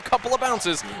 It took a couple of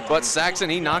bounces, but Saxon,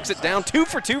 he knocks it down. 2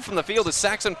 for 2 from the field is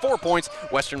Saxon, 4 points,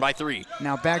 Western by 3.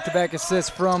 Now back-to-back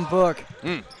assists from Book.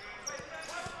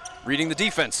 Reading the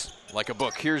defense like a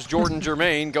book. Here's Jordan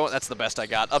Germain. That's the best I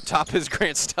got. Up top is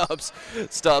Grant Stubbs.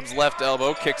 Stubbs left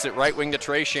elbow, kicks it right wing to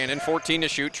Trey Shannon. 14 to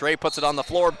shoot. Trey puts it on the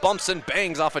floor, bumps and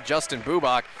bangs off of Justin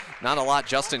Bubak. Not a lot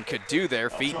Justin could do there.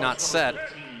 Feet not set.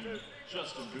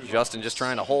 Justin just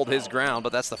trying to hold his ground,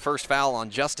 but that's the first foul on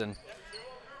Justin.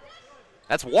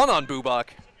 That's 1 on Bubak.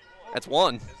 That's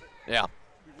 1. Yeah.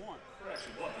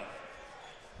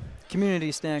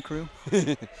 Community stat crew.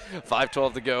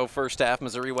 5:12 to go, first half.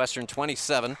 Missouri Western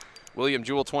 27, William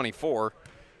Jewell 24.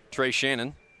 Trey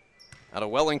Shannon out of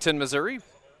Wellington, Missouri.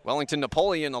 Wellington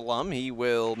Napoleon alum. He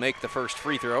will make the first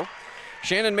free throw.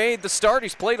 Shannon made the start.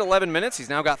 He's played 11 minutes. He's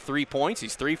now got 3 points.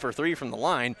 He's 3 for 3 from the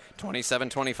line.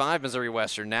 27-25 Missouri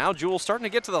Western. Now Jewell starting to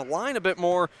get to the line a bit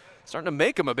more, starting to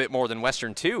make him a bit more than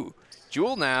Western too.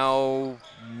 Jewell now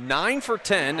 9 for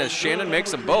 10 as Shannon makes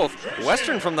them both.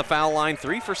 Western from the foul line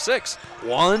 3 for 6.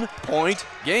 1-point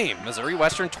game. Missouri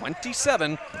Western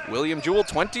 27, William Jewell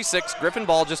 26. Griffin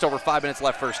ball, just over 5 minutes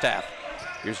left first half.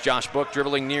 Here's Josh Book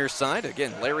dribbling near side.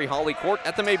 Again, Larry Hawley Court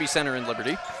at the Mabee Center in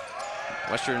Liberty.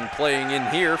 Western playing in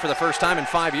here for the first time in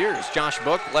 5 years. Josh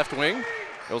Book, left wing.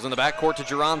 Goes in the backcourt to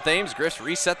Jerron Thames. Griffs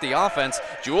reset the offense.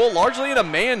 Jewell largely in a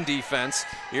man defense.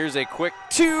 Here's a quick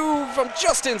 2 from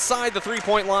just inside the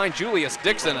three-point line. Julius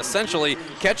Dixon essentially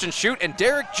catch and shoot, and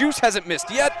Derek Juice hasn't missed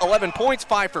yet. 11 points,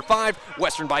 5 for 5.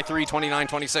 Western by 3,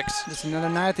 29-26. Just another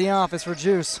night at the office for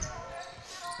Juice.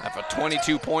 After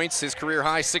 22 points, his career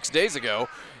high 6 days ago.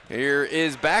 Here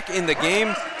is back in the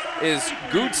game is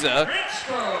Gudza.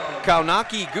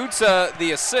 Kaunaki Gudza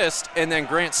the assist, and then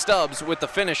Grant Stubbs with the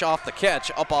finish off the catch,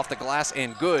 up off the glass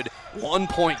and good.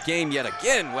 1-point game yet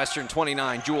again. Western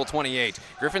 29, Jewell 28.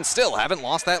 Griffins still haven't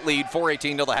lost that lead.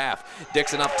 4:18 till the half.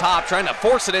 Dixon up top trying to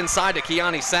force it inside to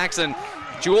Keani Saxon.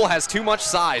 Jewell has too much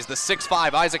size. The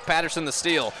 6'5", Isaac Patterson the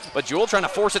steal. But Jewell trying to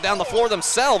force it down the floor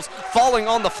themselves. Falling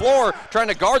on the floor, trying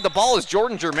to guard the ball is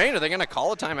Jordan Germain. Are they going to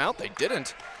call a timeout? They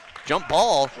didn't. Jump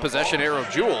ball, possession arrow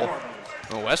Jewell.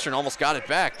 Well, Western almost got it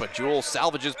back, but Jewell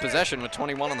salvages possession with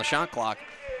 21 on the shot clock.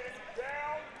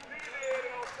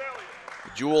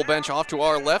 The Jewell bench off to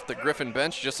our left, the Griffin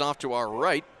bench just off to our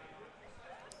right.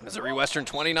 Missouri Western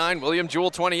 29, William Jewell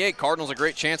 28. Cardinals a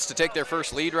great chance to take their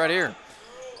first lead right here.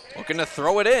 Looking to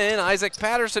throw it in. Isaac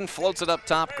Patterson floats it up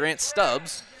top. Grant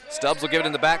Stubbs. Stubbs will give it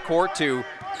in the backcourt to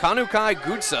Kanukai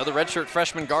Gutsa, the redshirt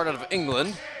freshman guard out of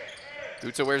England.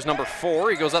 Gutsa wears number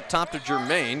 4. He goes up top to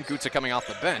Germain. Gutsa coming off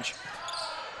the bench.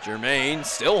 Germain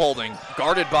still holding,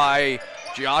 guarded by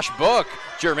Josh Book.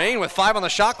 Germain with 5 on the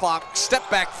shot clock. Step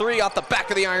back 3 off the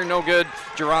back of the iron, no good.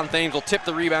 Jerron Thames will tip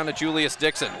the rebound to Julius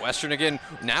Dixon. Western again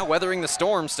now weathering the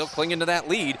storm, still clinging to that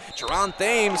lead. Jerron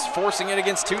Thames forcing it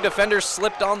against 2 defenders,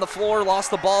 slipped on the floor,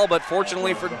 lost the ball, but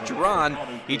fortunately for Jerron,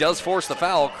 he does force the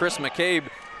foul. Chris McCabe,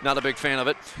 not a big fan of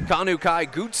it.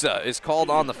 Kanukai Gutsa is called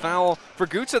on the foul. For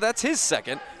Gutsa, that's his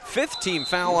second. 5th team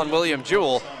foul on William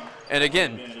Jewell. And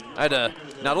again,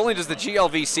 not only does the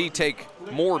GLVC take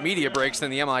more media breaks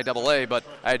than the MIAA, but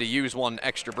I had to use one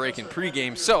extra break in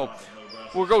pregame. So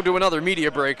we'll go to another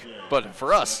media break, but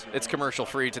for us, it's commercial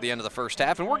free to the end of the first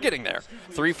half, and we're getting there.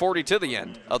 3:40 to the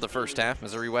end of the first half.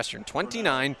 Missouri Western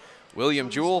 29, William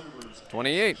Jewell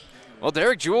 28. Well,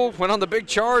 Derek Jewell went on the big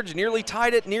charge, nearly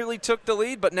tied it, nearly took the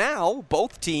lead, but now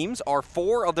both teams are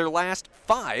 4 of their last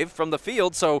 5 from the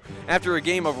field. So after a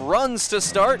game of runs to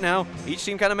start, now each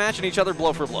team kind of matching each other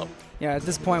blow for blow. Yeah, at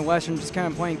this point, Western just kind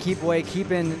of playing keep away,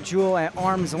 keeping Jewell at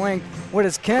arm's length. What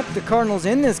has kept the Cardinals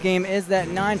in this game is that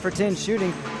 9 for 10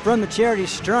 shooting from the charity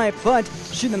stripe, but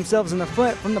shoot themselves in the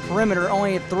foot from the perimeter,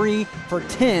 only at 3 for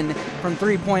 10 from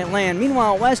three-point land.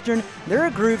 Meanwhile, Western, their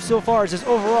groove so far is just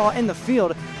overall in the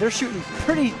field. They're shooting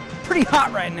pretty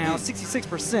hot right now,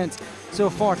 66% so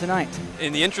far tonight.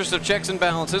 In the interest of checks and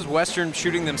balances, Western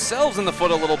shooting themselves in the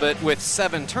foot a little bit with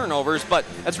 7 turnovers, but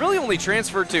that's really only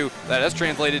that has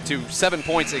translated to 7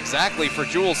 points exactly for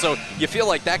Jewell, so you feel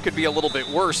like that could be a little bit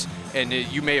worse, and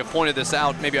you may have pointed this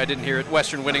out, maybe I didn't hear it.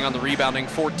 Western winning on the rebounding,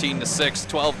 14-6,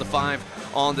 12-5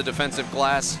 on the defensive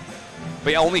glass.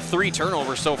 But yeah, only 3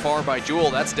 turnovers so far by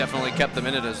Jewell. That's definitely kept them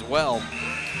in it as well.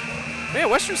 Man,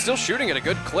 Western's still shooting at a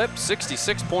good clip,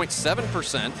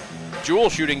 66.7%. Jewell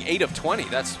shooting 8 of 20.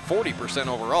 That's 40%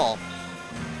 overall.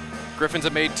 Griffins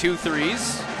have made 2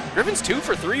 threes. Griffins 2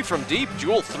 for 3 from deep.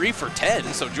 Jewell 3 for 10,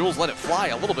 so Jewell's let it fly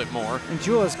a little bit more. And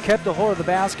Jewell has kept a hold of the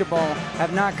basketball,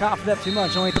 have not coughed up too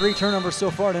much. Only 3 turnovers so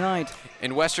far tonight.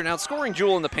 And Western outscoring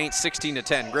Jewell in the paint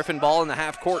 16-10. Griffin ball in the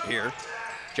half court here.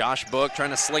 Josh Book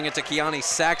trying to sling it to Keani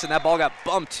Saxon. That ball got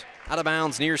bumped out of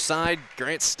bounds near side.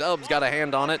 Grant Stubbs got a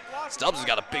hand on it. Stubbs has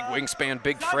got a big wingspan,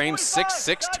 big frame,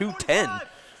 6'6", 210.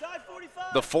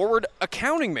 The forward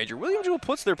accounting major. William Jewell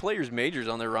puts their players' majors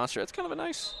on their roster. That's kind of a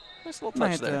nice little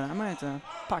touch there. I might have to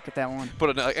pocket that one.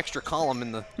 Put an extra column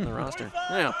in the roster.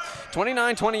 Yeah.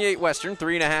 29-28 Western,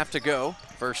 3.5 to go,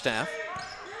 first half.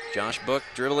 Josh Book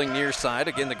dribbling near side.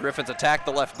 Again, the Griffins attack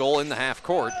the left goal in the half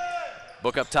court.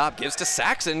 Book up top, gives to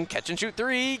Saxon, catch and shoot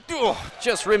 3.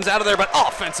 Just rims out of there, but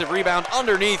offensive rebound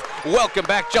underneath. Welcome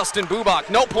back, Justin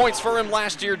Bubak. No points for him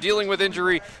last year, dealing with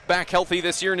injury. Back healthy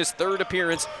this year in his 3rd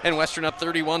appearance, and Western up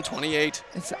 31-28.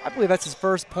 I believe that's his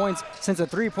first points since a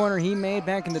 3-pointer he made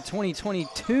back in the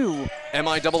 2022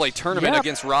 MIAA tournament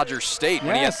against Rogers State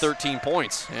when he had 13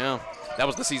 points. Yeah, that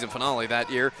was the season finale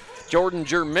that year. Jordan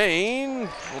Germain,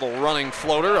 little running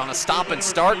floater on a stop and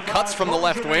start, cuts from the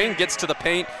left wing, gets to the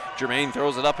paint. Germain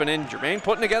throws it up and in. Germain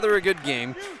putting together a good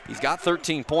game. He's got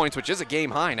 13 points, which is a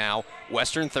game high now.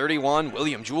 Western 31,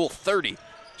 William Jewell 30.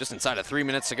 Just inside of 3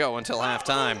 minutes to go until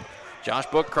halftime. Josh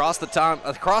Book across the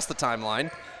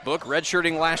timeline. Book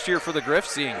redshirting last year for the Griff,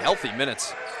 seeing healthy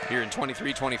minutes here in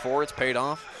 23-24. It's paid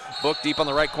off. Book deep on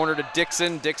the right corner to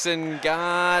Dixon. Dixon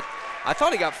I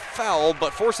thought he got fouled,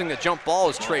 but forcing the jump ball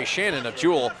is Trey Shannon of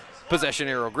Jewell. Possession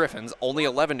arrow Griffins, only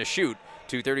 11 to shoot.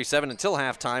 2:37 until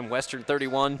halftime. Western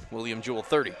 31, William Jewell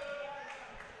 30.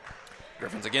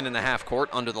 Griffins again in the half court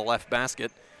under the left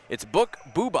basket. It's Book,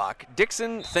 Bubak,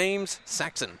 Dixon, Thames,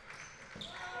 Saxon.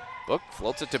 Book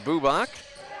floats it to Bubak.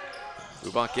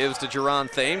 Bubak gives to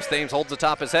Jerron Thames. Thames holds the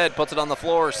top of his head, puts it on the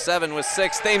floor, 7 with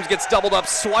 6. Thames gets doubled up,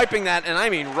 swiping that, and I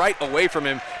mean right away from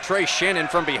him. Trey Shannon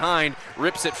from behind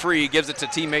rips it free, gives it to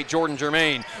teammate Jordan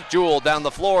Germain. Jewell down the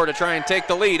floor to try and take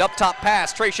the lead. Up top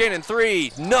pass, Trey Shannon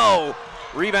 3, no.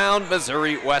 Rebound,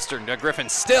 Missouri Western. The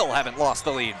Griffins still haven't lost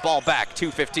the lead. Ball back,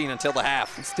 2:15 until the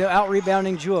half. Still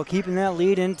out-rebounding Jewell, keeping that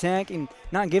lead intact and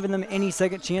not giving them any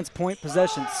second-chance point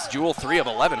possessions. Jewell 3 of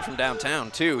 11 from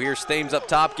downtown, too. Here's Thames up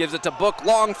top, gives it to Book.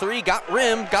 Long three, got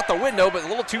rimmed, got the window, but a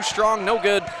little too strong, no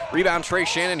good. Rebound, Trey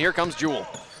Shannon. Here comes Jewell.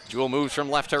 Jewell moves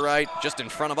from left to right, just in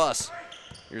front of us.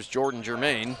 Here's Jordan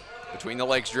Germain. Between the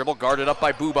legs dribble, guarded up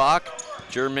by Bubak.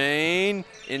 Germain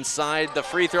inside the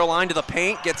free throw line to the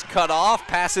paint, gets cut off,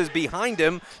 passes behind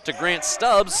him to Grant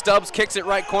Stubbs. Stubbs kicks it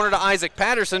right corner to Isaac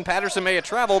Patterson. Patterson may have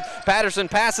traveled. Patterson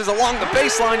passes along the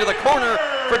baseline to the corner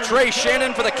for Trey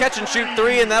Shannon for the catch and shoot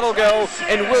three, and that'll go.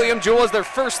 And William Jewell has their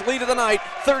first lead of the night,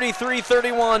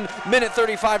 33-31, minute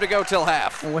 35 to go till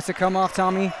half. And what's it come off,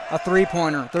 Tommy? A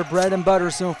three-pointer. Their bread and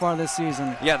butter so far this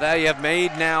season. Yeah, they have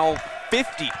made now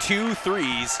 52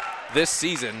 threes this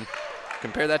season.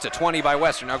 Compare that to 20 by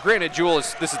Western. Now, granted, Jewell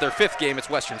this is their 5th game. It's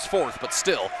Western's 4th, but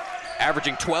still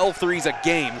averaging 12 threes a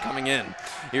game coming in.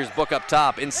 Here's Book up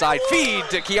top. Inside feed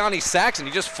to Keani Saxon.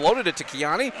 He just floated it to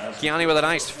Keani. Keani with a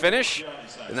nice finish,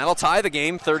 and that'll tie the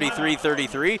game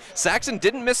 33-33. Saxon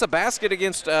didn't miss a basket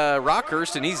against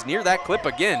Rockhurst, and he's near that clip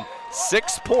again.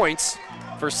 6 points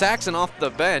for Saxon off the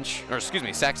bench. Or excuse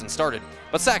me, Saxon started.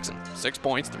 But Saxon, 6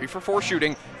 points, 3 for 4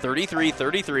 shooting,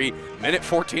 33-33, minute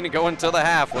 14 to go until the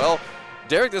half. Well,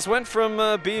 Derek, this went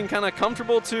from being kind of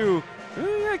comfortable to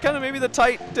kind of maybe the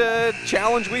tight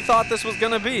challenge we thought this was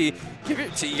going to be.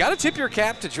 You got to tip your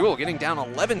cap to Jewell, getting down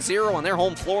 11-0 on their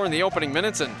home floor in the opening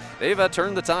minutes, and they've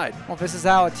turned the tide. Well, this is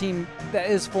how a team that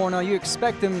is 4-0, you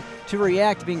expect them to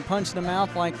react, being punched in the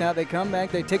mouth like that. They come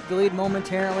back, they take the lead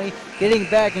momentarily, getting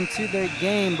back into their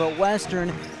game, but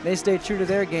Western, they stay true to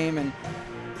their game, and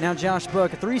now Josh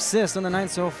Book, 3 assists on the night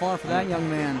so far for that young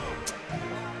man.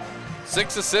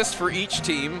 6 assists for each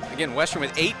team. Again, Western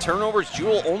with 8 turnovers,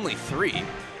 Jewell only 3.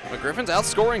 But Griffin's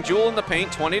outscoring Jewell in the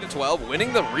paint 20-12,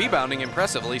 winning the rebounding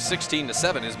impressively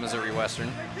 16-7 is Missouri Western.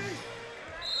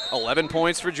 11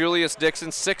 points for Julius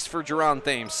Dixon, 6 for Jerron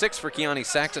Thames, 6 for Keani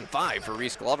Saxon, 5 for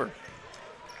Reese Glover.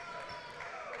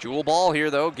 Jewell ball here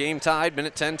though, game tied,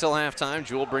 minute 10 till halftime.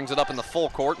 Jewell brings it up in the full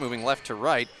court, moving left to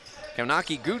right.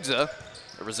 Kaunaki Gudza,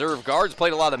 the reserve guards,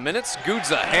 played a lot of minutes.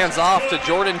 Gudza hands off to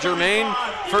Jordan Germain,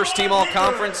 first team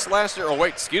all-conference last year. Oh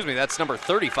wait, excuse me, that's number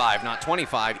 35, not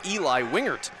 25, Eli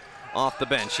Wingert off the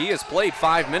bench. He has played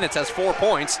 5 minutes, has 4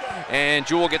 points, and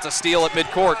Jewell gets a steal at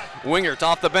midcourt. Wingert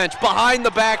off the bench, behind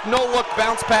the back, no-look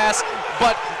bounce pass,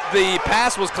 but the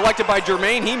pass was collected by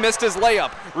Germain. He missed his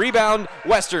layup. Rebound,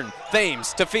 Western.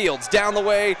 Thames to Fields, down the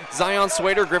way, Zion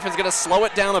Swader. Griffin's going to slow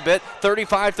it down a bit.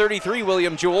 35-33,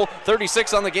 William Jewell.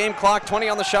 36 on the game clock, 20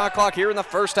 on the shot clock here in the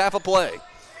first half of play.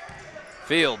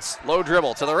 Fields, low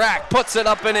dribble to the rack, puts it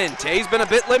up and in. Tay's been a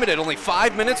bit limited, only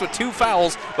 5 minutes with 2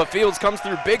 fouls, but Fields comes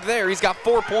through big there. He's got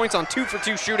 4 points on 2 for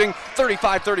 2 shooting,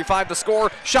 35-35 the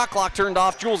score. Shot clock turned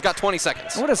off. Jewell's got 20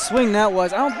 seconds. What a swing that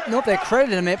was. I don't know if they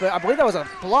credited him, but I believe that was a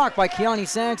block by Keani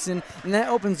Saxon, and that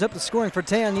opens up the scoring for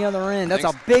Tay on the other end. That's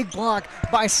a big block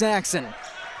by Saxon.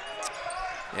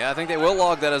 Yeah, I think they will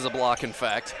log that as a block, in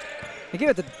fact. They give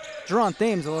it to Jerron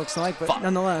Thames, it looks like, but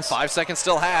nonetheless. 5 seconds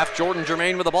still half. Jordan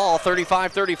Germain with the ball,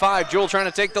 35-35. Jewell trying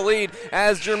to take the lead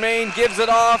as Germain gives it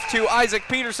off to Isaac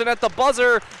Peterson at the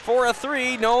buzzer for a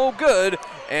 3. No good,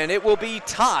 and it will be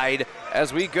tied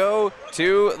as we go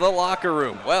to the locker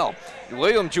room. Well,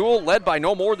 William Jewell led by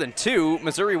no more than 2.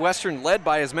 Missouri Western led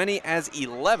by as many as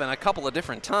 11 a couple of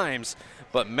different times.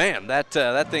 But man, that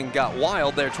thing got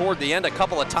wild there toward the end. A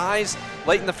couple of ties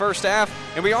late in the first half,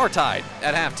 and we are tied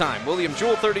at halftime. William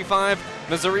Jewell 35,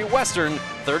 Missouri Western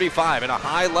 35 in a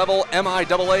high-level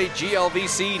MIAA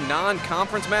GLVC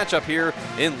non-conference matchup here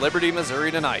in Liberty,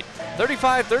 Missouri tonight.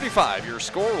 35-35, your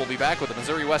score. We'll be back with the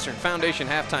Missouri Western Foundation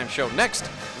halftime show next.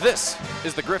 This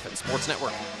is the Griffin Sports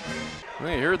Network.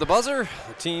 We heard the buzzer.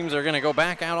 The teams are going to go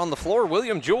back out on the floor.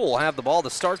 William Jewell will have the ball to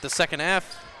start the second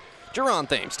half. Jerron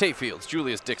Thames, Tay Fields,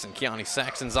 Julius Dixon, Keani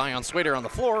Saxon, Zion Swader on the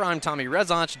floor. I'm Tommy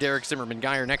Rezach, Derek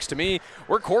Zimmerman-Geyer next to me.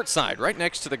 We're courtside, right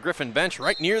next to the Griffin bench,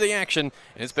 right near the action.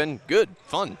 And it's been good,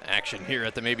 fun action here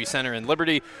at the Mabee Center in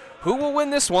Liberty. Who will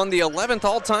win this one? The 11th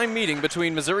all-time meeting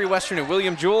between Missouri Western and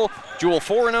William Jewell. Jewell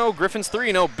 4-0, Griffins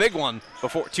 3-0, big one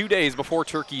 2 days before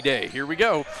Turkey Day. Here we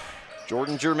go.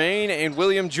 Jordan Germain and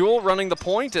William Jewell running the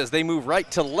point as they move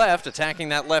right to left, attacking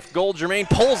that left goal. Germain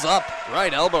pulls up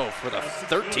right elbow for the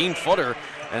 13-footer,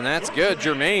 and that's good.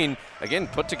 Germain, again,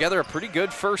 put together a pretty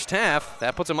good first half.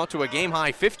 That puts him up to a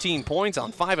game-high 15 points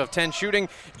on 5 of 10 shooting.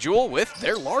 Jewell with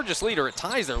their largest lead, or it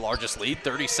ties their largest lead,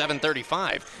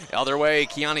 37-35. The other way,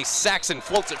 Keani Saxon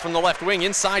floats it from the left wing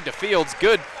inside to Fields.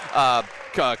 Good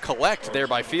collect there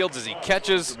by Fields as he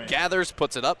catches, gathers,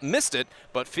 puts it up, missed it,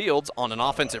 but Fields on an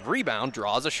offensive rebound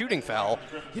draws a shooting foul.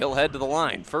 He'll head to the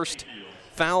line. First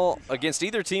foul against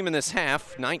either team in this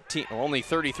half, only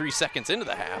 33 seconds into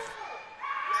the half.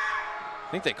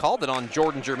 I think they called it on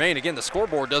Jordan Germain. Again, the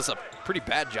scoreboard does a pretty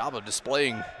bad job of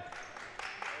displaying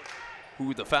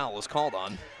who the foul was called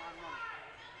on.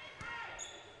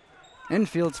 And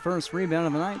Fields' first rebound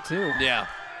of the night, too. Yeah.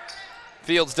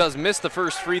 Fields does miss the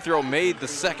first free throw, made the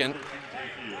second.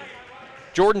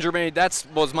 Jordan Germain, that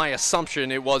was my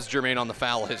assumption. It was Germain on the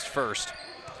foul, his first.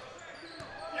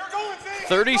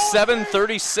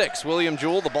 37-36, William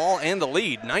Jewell, the ball and the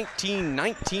lead.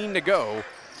 19-19 to go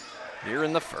here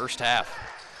in the first half.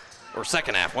 Or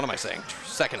second half, what am I saying?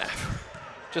 Second half,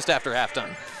 just after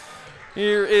halftime.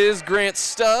 Here is Grant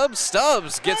Stubbs.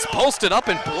 Stubbs gets posted up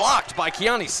and blocked by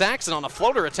Keani Saxon on a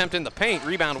floater attempt in the paint.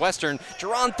 Rebound Western.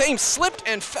 Jerron Thames slipped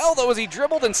and fell, though, as he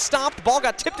dribbled and stopped. Ball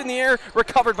got tipped in the air,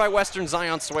 recovered by Western.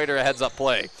 Zion Swader, a heads-up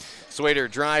play. Swader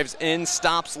drives in,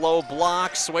 stops low,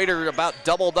 blocks. Swader about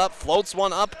doubled up, floats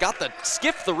one up, got the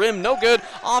skiff the rim, no good.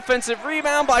 Offensive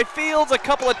rebound by Fields, a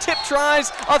couple of tip tries,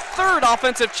 a third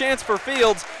offensive chance for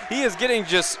Fields. He is getting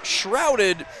just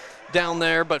shrouded down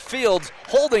there, but Fields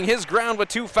holding his ground with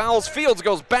 2 fouls. Fields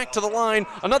goes back to the line,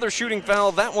 another shooting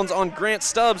foul. That one's on Grant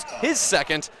Stubbs, his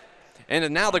second.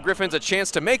 And now the Griffins a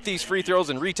chance to make these free throws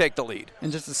and retake the lead.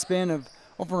 In just a span of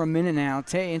over a minute now,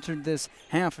 Tay entered this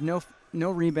half no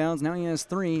rebounds. Now he has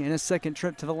 3 in his second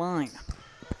trip to the line.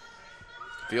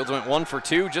 Fields went 1 for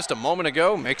 2 just a moment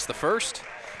ago, makes the first.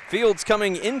 Fields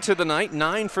coming into the night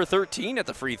 9 for 13 at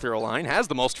the free throw line, has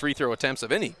the most free throw attempts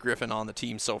of any Griffin on the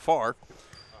team so far.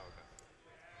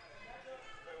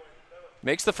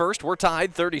 Makes the first. We're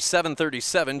tied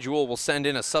 37-37. Jewell will send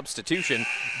in a substitution.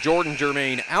 Jordan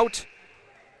Germain out.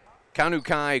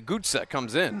 Kanukai Gutsa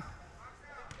comes in.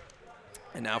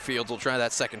 And now Fields will try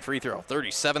that second free throw.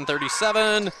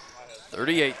 37-37.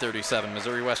 38-37.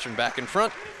 Missouri Western back in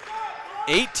front.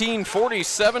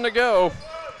 18:47 to go.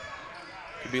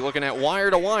 Could be looking at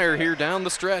wire to wire here down the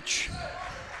stretch.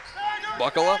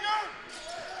 Buckle up.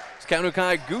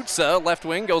 Kanukai Gutsa, left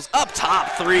wing, goes up top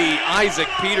 3. Isaac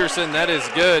Peterson, that is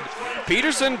good.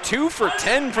 Peterson 2 for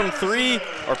 10 from 3,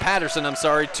 or Patterson, I'm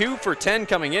sorry, 2 for 10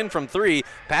 coming in from 3.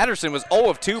 Patterson was 0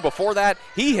 of 2 before that.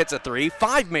 He hits a 3.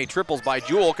 5 made triples by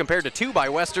Jewell compared to 2 by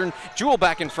Western. Jewell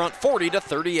back in front,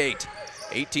 40-38.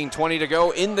 18:20 to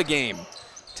go in the game.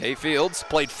 Tay Fields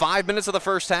played 5 minutes of the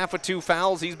first half with 2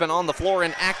 fouls. He's been on the floor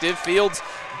and active. Fields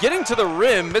getting to the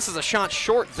rim, misses a shot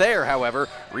short there, however.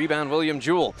 Rebound William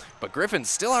Jewell. But Griffin's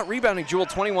still out rebounding Jewell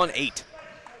 21-8.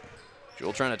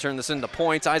 Jewell trying to turn this into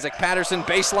points. Isaac Patterson,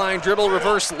 baseline, dribble,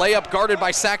 reverse, layup, guarded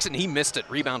by Saxon. He missed it.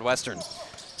 Rebound Western.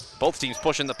 Both teams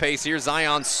pushing the pace here.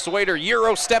 Zion Swader,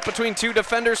 Euro step between 2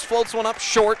 defenders, floats one up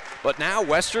short. But now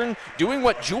Western doing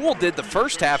what Jewell did the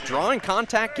first half, drawing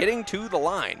contact, getting to the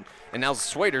line. And now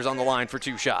Swader's on the line for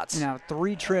 2 shots. Now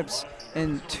 3 trips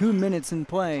and 2 minutes in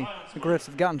play. The Griffs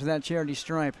have gotten to that charity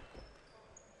stripe.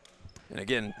 And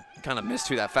again, kind of missed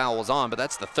who that foul was on, but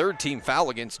that's the 3rd team foul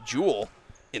against Jewell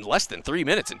in less than 3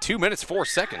 minutes. In 2 minutes, 4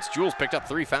 seconds, Jewell's picked up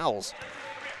 3 fouls.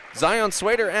 Zion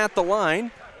Swader at the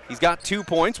line. He's got 2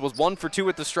 points, was 1 for 2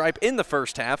 at the stripe in the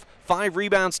first half. 5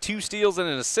 rebounds, 2 steals, and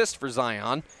an assist for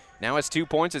Zion. Now has 2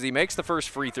 points as he makes the first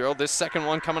free throw. This second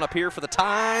one coming up here for the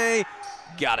tie.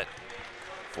 Got it.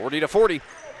 40-40.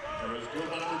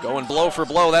 Going blow for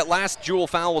blow. That last Jewell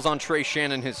foul was on Trey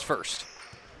Shannon, his first.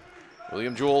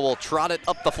 William Jewell will trot it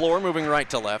up the floor, moving right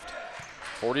to left.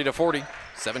 40-40.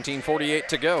 17:48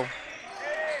 to go.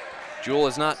 Jewell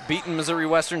has not beaten Missouri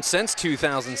Western since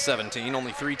 2017.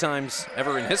 Only 3 times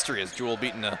ever in history has Jewell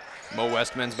beaten a Mo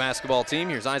West men's basketball team.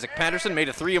 Here's Isaac Patterson, made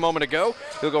a 3 a moment ago.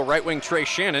 He'll go right wing Trey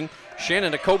Shannon.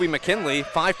 Shannon to Kobe McKinley.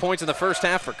 5 points in the first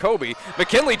half for Kobe.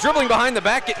 McKinley dribbling behind the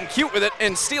back, getting cute with it,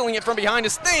 and stealing it from behind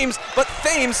is Thames. But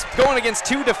Thames going against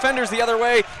 2 defenders the other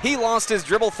way. He lost his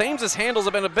dribble. Thames' handles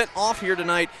have been a bit off here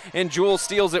tonight, and Jewell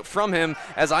steals it from him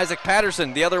as Isaac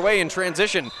Patterson the other way in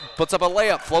transition. Puts up a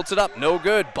layup, floats it up, no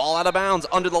good. Ball out of bounds,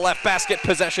 under the left basket.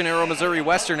 Possession arrow Missouri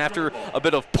Western after a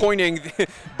bit of pointing.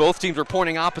 Both teams were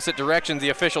pointing opposite directions. The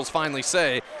officials finally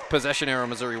say possession arrow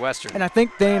Missouri Western. And I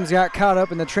think Thames got caught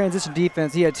up in the transition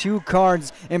defense. He had 2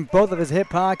 cards in both of his hip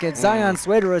pockets. Zion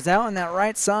Swader was out on that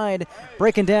right side,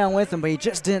 breaking down with him, but he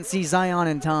just didn't see Zion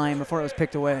in time before it was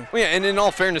picked away. Well, yeah, and in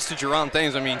all fairness to Jerron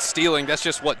Thames, I mean, stealing, that's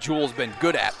just what Jewell's been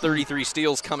good at. 33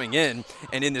 steals coming in,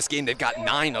 and in this game they've got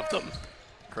 9 of them.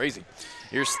 Crazy.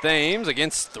 Here's Thames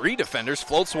against 3 defenders,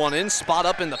 floats one in, spot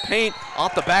up in the paint,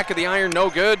 off the back of the iron, no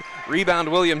good. Rebound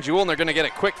William Jewell, and they're going to get a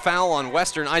quick foul on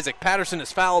Western. Isaac Patterson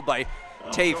is fouled by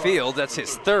Tay Fields. That's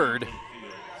his 3rd.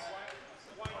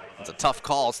 It's a tough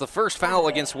call. It's the first foul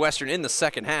against Western in the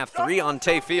second half. 3 on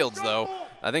Tay Fields, though.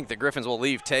 I think the Griffins will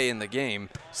leave Tay in the game.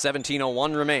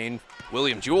 17:01 remain.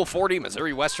 William Jewell 40,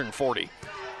 Missouri Western 40.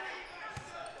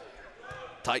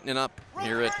 Tightening up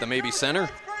here at the Maybe Center.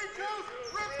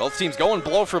 Both teams going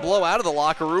blow for blow out of the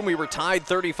locker room. We were tied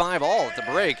 35 all at the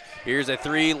break. Here's a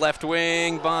 3 left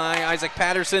wing by Isaac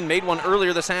Patterson. Made one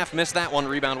earlier this half, missed that one.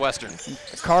 Rebound Western.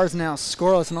 The Cards now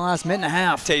scoreless in the last minute and a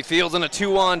half. Tay Fields in a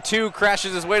 2-on-2,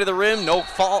 crashes his way to the rim. No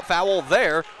foul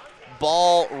there.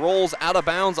 Ball rolls out of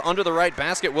bounds under the right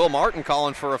basket. Will Martin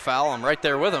calling for a foul. I'm right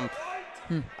there with him.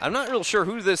 I'm not real sure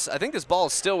who this. I think this ball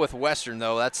is still with Western,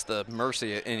 though. That's the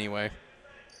Mercy anyway.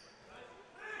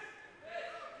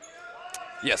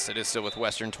 Yes, it is still with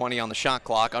Western. 20 on the shot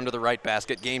clock, under the right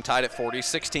basket. Game tied at 40,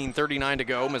 16:39 to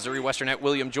go. Missouri Western at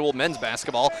William Jewell men's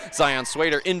basketball. Zion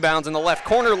Swader inbounds in the left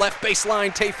corner, left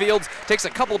baseline. Tay Fields takes a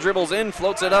couple dribbles in,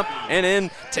 floats it up and in.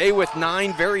 Tay with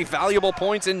 9 very valuable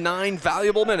points in 9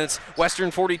 valuable minutes. Western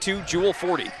 42, Jewell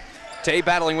 40. Tay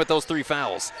battling with those 3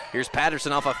 fouls. Here's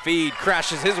Patterson off a feed,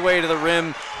 crashes his way to the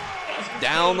rim.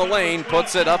 Down the lane,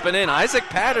 puts it up and in. Isaac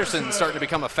Patterson starting to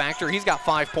become a factor. He's got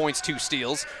 5 points, 2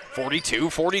 steals,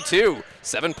 42-42.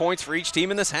 7 points for each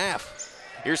team in this half.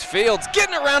 Here's Fields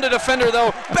getting around a defender,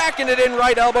 though, backing it in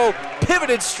right elbow,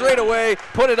 pivoted straight away,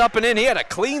 put it up and in. He had a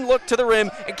clean look to the rim.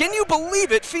 And can you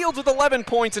believe it? Fields with 11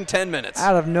 points in 10 minutes.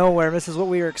 Out of nowhere, this is what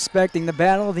we were expecting. The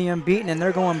battle of the unbeaten, and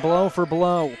they're going blow for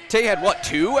blow. Tay had, what,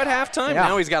 2 at halftime? Yeah.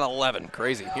 Now he's got 11.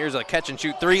 Crazy. Here's a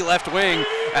catch-and-shoot 3 left wing.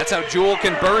 That's how Jewell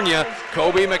can burn you.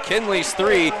 Kobe McKinley's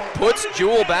 3 puts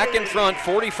Jewell back in front,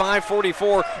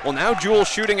 45-44. Well, now Jewell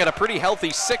shooting at a pretty healthy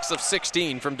 6 of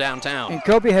 16 from downtown. And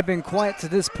Kobe had been quiet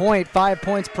to this point, 5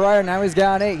 points prior. Now he's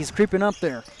got 8. He's creeping up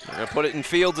there. They're going to put it in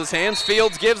Fields' hands.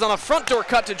 Fields gives on a front door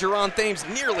cut to Jerron Thames.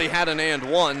 Nearly had an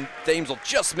and one. Thames will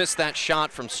just miss that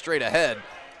shot from straight ahead.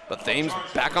 But Thames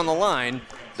back on the line.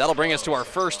 That'll bring us to our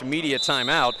first media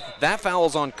timeout. That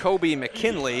foul's on Kobe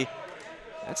McKinley.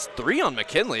 That's 3 on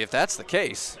McKinley if that's the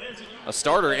case. A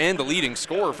starter and the leading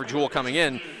scorer for Jewell coming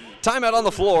in. Timeout on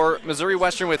the floor. Missouri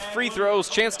Western with free throws,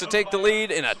 chance to take the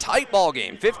lead in a tight ball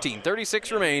game.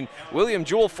 15:36 remain. William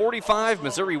Jewell 45,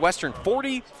 Missouri Western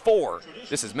 44.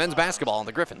 This is men's basketball on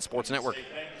the Griffin Sports Network.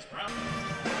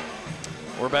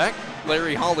 We're back.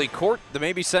 Larry Hawley Court, the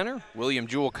Maybe Center, William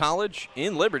Jewell College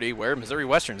in Liberty, where Missouri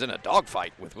Western's in a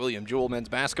dogfight with William Jewell men's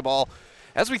basketball.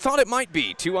 As we thought it might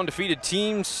be, 2 undefeated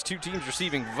teams, 2 teams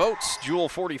receiving votes. Jewell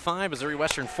 45, Missouri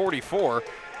Western 44.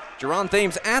 Jerron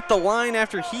Thames at the line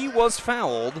after he was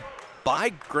fouled by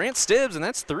Grant Stibbs, and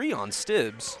that's 3 on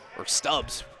Stibbs, or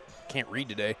Stubbs. Can't read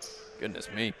today. Goodness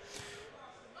me.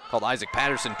 Called Isaac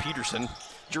Peterson.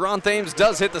 Jerron Thames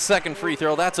does hit the second free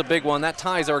throw. That's a big one. That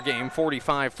ties our game,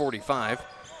 45-45.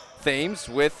 Thames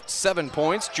with 7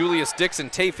 points. Julius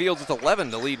Dixon, Tay Fields with 11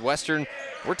 to lead Western.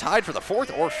 We're tied for the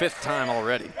 4th or 5th time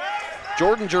already.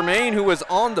 Jordan Germain, who was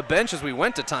on the bench as we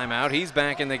went to timeout, he's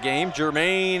back in the game.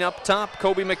 Germain up top.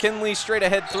 Kobe McKinley straight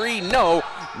ahead 3. No.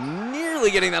 Nearly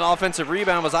getting that offensive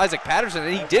rebound was Isaac Patterson,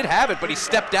 and he did have it, but he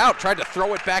stepped out, tried to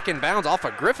throw it back in bounds off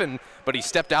of Griffin, but he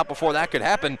stepped out before that could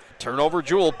happen. Turnover,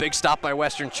 Jewell. Big stop by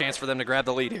Western. Chance for them to grab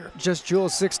the lead here. Just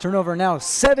Jewell's 6th turnover now.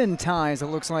 7 ties, it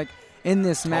looks like, in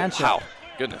this matchup. Wow.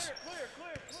 Goodness.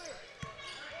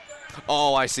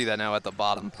 Oh, I see that now at the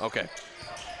bottom. Okay.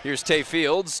 Here's Tay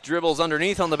Fields, dribbles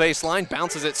underneath on the baseline,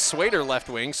 bounces it Swader left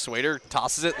wing. Swader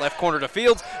tosses it left corner to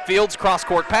Fields. Fields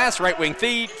cross-court pass, right wing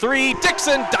 3.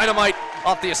 Dixon, dynamite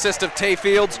off the assist of Tay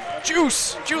Fields.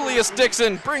 Juice, Julius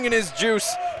Dixon bringing his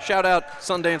juice. Shout out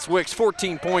Sundance Wicks,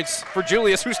 14 points for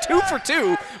Julius, who's 2 for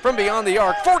 2 from beyond the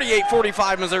arc.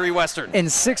 48-45 Missouri Western.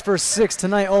 And 6 for 6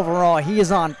 tonight overall. He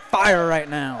is on fire right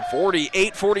now.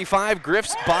 48-45,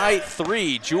 Griffs by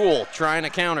 3. Jewell trying to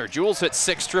counter. Jewell's hit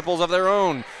 6 triples of their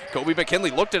own. Kobe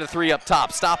McKinley looked at a 3 up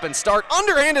top. Stop and start.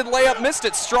 Underhanded layup, missed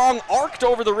it strong, arced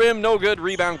over the rim, no good.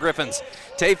 Rebound Griffins.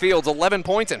 Tay Fields, 11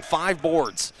 points and 5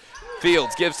 boards.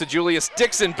 Fields gives to Julius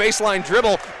Dixon, baseline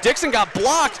dribble. Dixon got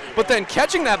blocked, but then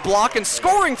catching that block and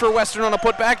scoring for Western on a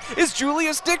putback is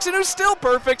Julius Dixon, who's still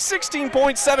perfect. 16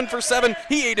 points, 7 for 7.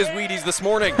 He ate his Wheaties this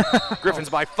morning. Griffins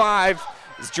by 5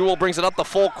 as Jewell brings it up the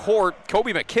full court.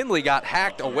 Kobe McKinley got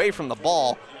hacked away from the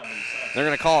ball. They're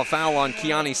going to call a foul on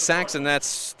Keani Saxon.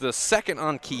 That's the 2nd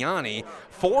on Keani.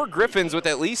 4 Griffins with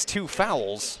at least 2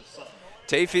 fouls.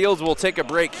 Tay Fields will take a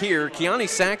break here. Keani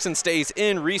Saxon stays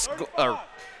in.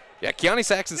 Keani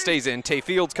Saxon stays in. Tay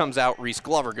Fields comes out. Reese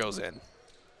Glover goes in.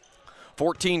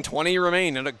 14-20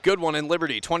 remain, and a good one in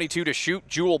Liberty. 22 to shoot.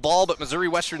 Jewell ball, but Missouri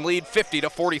Western lead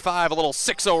 50-45. A little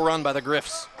 6-0 run by the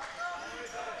Griffs.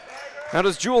 Now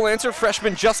does Jewell answer?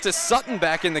 Freshman Justice Sutton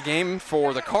back in the game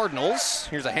for the Cardinals.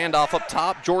 Here's a handoff up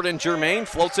top. Jordan Germain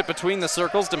floats it between the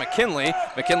circles to McKinley.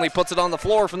 McKinley puts it on the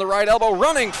floor from the right elbow.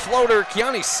 Running floater.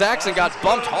 Keani Saxon got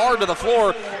bumped hard to the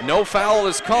floor. No foul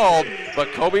is called,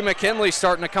 but Kobe McKinley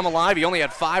starting to come alive. He only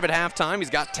had 5 at halftime. He's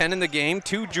got 10 in the game.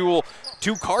 Two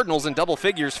Cardinals in double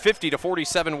figures,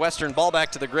 50-47 Western. Ball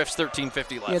back to the Griffs,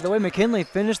 13:50 left. Yeah, the way McKinley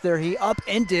finished there, he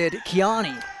upended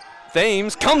Keani.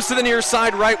 Thames comes to the near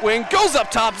side right wing, goes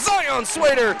up top. Zion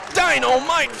Swader,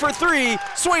 dynamite for 3.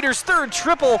 Swader's 3rd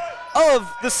triple of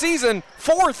the season.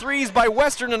 4 threes by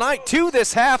Western tonight, 2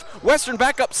 this half. Western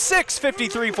back up 6,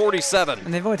 53-47.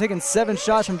 And they've only taken 7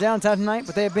 shots from downtown tonight,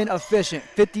 but they have been efficient,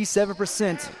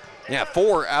 57%. Yeah,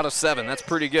 4 out of 7. That's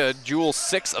pretty good. Jewell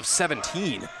 6 of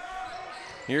 17.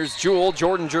 Here's Jewell.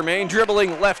 Jordan Germain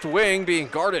dribbling left wing, being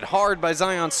guarded hard by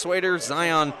Zion Swader.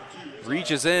 Zion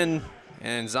reaches in,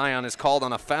 and Zion is called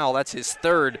on a foul. That's his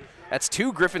 3rd. That's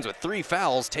 2 Griffins with 3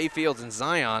 fouls. Tay Fields and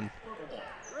Zion.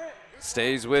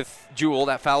 Stays with Jewell.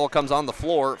 That foul comes on the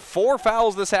floor. 4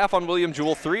 fouls this half on William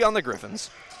Jewell, 3 on the Griffins.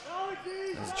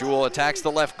 As Jewell attacks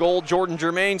the left goal, Jordan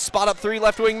Germain, spot up 3,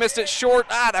 left wing, missed it short.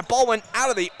 That ball went out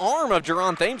of the arm of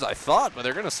Jerron Thames, I thought, but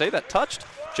they're going to say that touched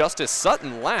Justice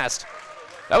Sutton last.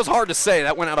 That was hard to say.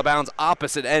 That went out of bounds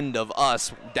opposite end of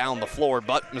us down the floor,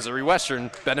 but Missouri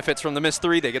Western benefits from the missed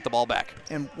 3. They get the ball back.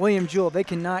 And William Jewell, they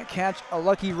cannot catch a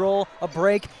lucky roll, a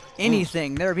break,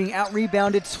 anything. They're being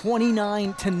out-rebounded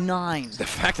 29-9. The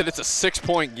fact that it's a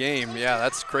 6-point game, yeah,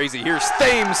 that's crazy. Here's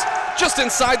Thames just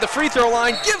inside the free throw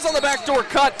line, gives on the backdoor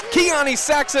cut. Keani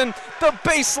Saxon, the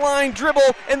baseline dribble,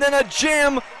 and then a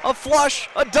jam, a flush,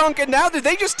 a dunk, and now did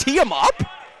they just tee him up?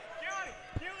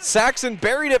 Saxon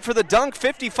buried it for the dunk,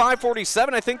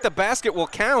 55-47. I think the basket will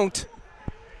count.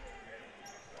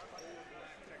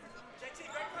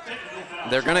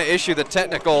 They're going to issue the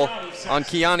technical on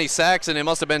Keani Saxon. It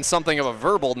must have been something of a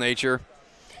verbal nature.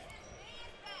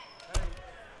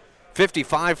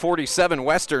 55-47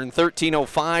 Western,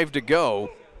 13:05 to go.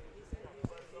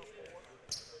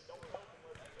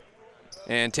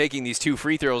 And taking these 2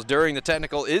 free throws during the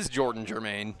technical is Jordan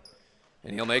Germain.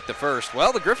 And he'll make the first.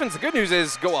 Well, the Griffins, the good news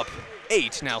is, go up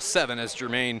 8, now 7, as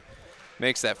Germain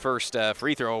makes that first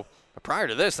free throw. But prior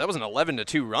to this, that was an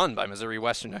 11-2 run by Missouri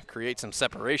Western to create some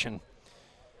separation.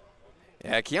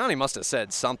 Yeah, Keani must have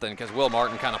said something because Will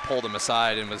Martin kind of pulled him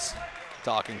aside and was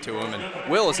talking to him.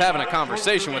 And Will is having a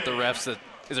conversation with the refs that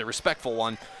is a respectful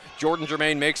one. Jordan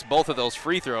Germain makes both of those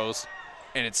free throws,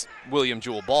 and it's William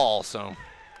Jewell ball, so.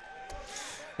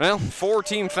 Well, 4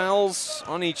 team fouls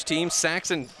on each team.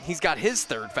 Saxon, he's got his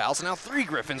 3rd foul, so now 3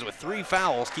 Griffins with 3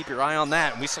 fouls. Keep your eye on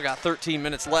that, and we still got 13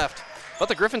 minutes left. But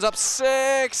the Griffins up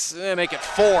 6, make it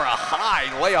 4, a high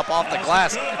layup off the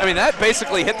glass. I mean, that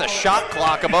basically hit the shot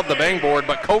clock above the bang board,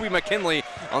 but Kobe McKinley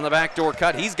on the backdoor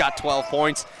cut, he's got 12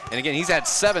 points. And again, he's had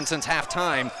 7 since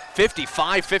halftime,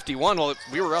 55-51. Well,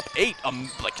 we were up 8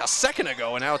 like a second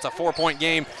ago, and now it's a 4-point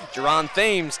game. Jerron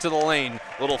Thames to the lane,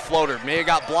 little floater. May have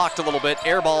got blocked a little bit,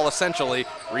 air ball essentially.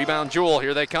 Rebound Jewell,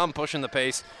 here they come, pushing the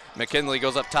pace. McKinley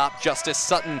goes up top, Justice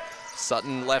Sutton.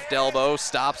 Sutton left elbow,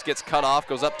 stops, gets cut off,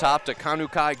 goes up top to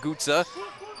Kanukai Gutsa.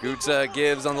 Gutsa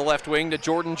gives on the left wing to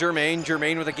Jordan Germain.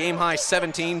 Germain with a game-high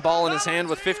 17, ball in his hand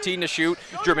with 15 to shoot.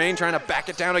 Germain trying to back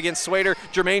it down against Swader.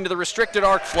 Germain to the restricted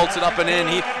arc, floats it up and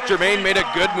in. Germain made a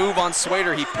good move on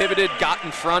Swader. He pivoted, got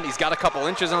in front. He's got a couple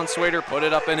inches on Swader, put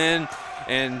it up and in.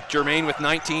 And Germain with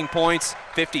 19 points,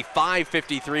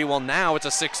 55-53. Well, now it's a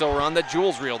 6-0 run that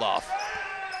Jewell's reeled off.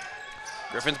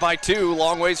 Griffins by 2,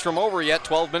 long ways from over yet,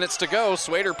 12 minutes to go.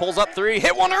 Swader pulls up 3,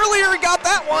 hit one earlier, he got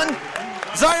that one.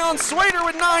 Zion Swader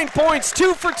with 9 points,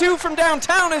 2 for 2 from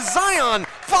downtown is Zion.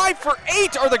 5 for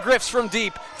 8 are the Griffs from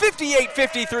deep.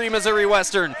 58-53 Missouri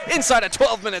Western, inside of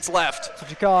 12 minutes left. That's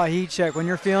what you call a heat check. When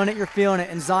you're feeling it,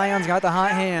 and Zion's got the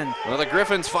hot hand. Well, the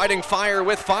Griffins fighting fire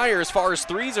with fire as far as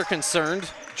threes are concerned.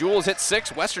 Jewell's hit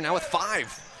 6, Western now with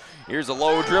 5. Here's a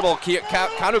low dribble.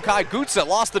 Kanukai Gutsa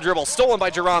lost the dribble. Stolen by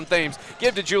Jerron Thames.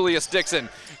 Give to Julius Dixon.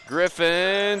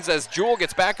 Griffins, as Jewell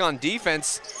gets back on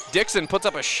defense. Dixon puts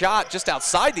up a shot just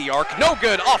outside the arc. No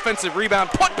good. Offensive rebound.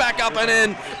 Put back up and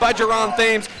in by Jerron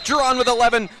Thames. Jerron with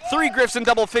 11. 3 Griffs in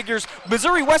double figures.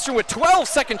 Missouri Western with 12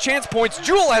 second chance points.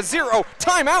 Jewell has 0.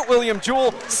 Timeout William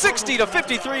Jewell.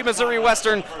 60-53 Missouri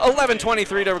Western.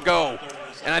 11:23 to go.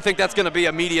 And I think that's going to be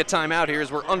a media timeout here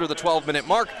as we're under the 12-minute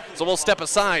mark, so we'll step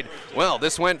aside. Well,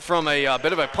 this went from a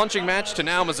bit of a punching match to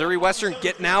now Missouri Western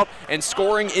getting out and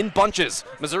scoring in bunches.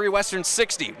 Missouri Western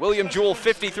 60, William Jewell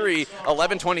 53,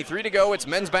 11:23 to go. It's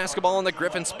men's basketball on the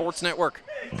Griffin Sports Network.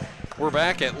 We're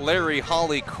back at Larry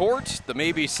Holly Court, the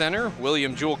Mabee Center,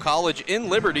 William Jewell College in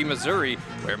Liberty, Missouri,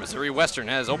 where Missouri Western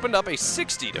has opened up a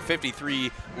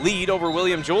 60-53 lead over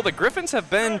William Jewell. The Griffins have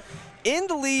been in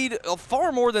the lead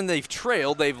far more than they've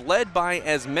trailed. They've led by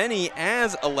as many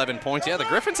as 11 points. Yeah, the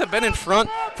Griffins have been in front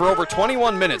for over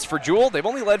 21 minutes. For Jewell, they've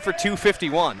only led for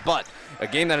 2:51, but a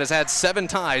game that has had 7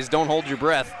 ties, don't hold your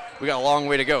breath. We got a long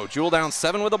way to go. Jewell down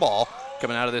 7 with the ball.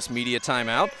 Coming out of this media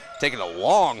timeout, taking a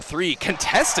long 3,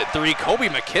 contested 3. Kobe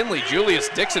McKinley, Julius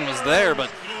Dixon was there, but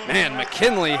man,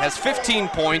 McKinley has 15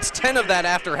 points, 10 of that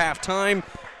after halftime.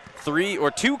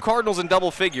 2 Cardinals in double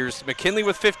figures. McKinley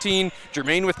with 15,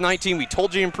 Jermaine with 19. We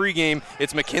told you in pregame,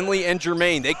 it's McKinley and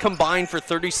Jermaine. They combined for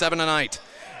 37 tonight.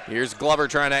 Here's Glover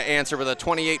trying to answer with a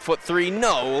 28-foot 3.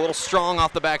 No, a little strong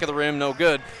off the back of the rim, no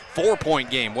good. 4-point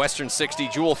game, Western 60,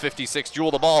 Jewell 56. Jewell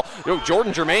the ball.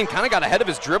 Jordan Jermaine kind of got ahead of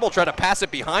his dribble, tried to pass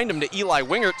it behind him to Eli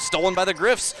Wingert, stolen by the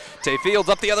Griffs. Tay Fields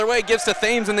up the other way, gives to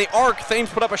Thames in the arc. Thames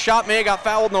put up a shot, May got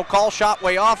fouled, no call, shot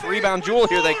way off. Rebound Jewell,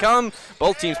 here they come.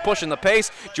 Both teams pushing the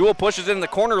pace. Jewell pushes it in the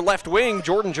corner, left wing.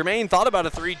 Jordan Jermaine thought about a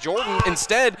 3. Jordan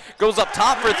instead goes up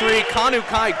top for 3.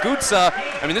 Kanukai Gutsa.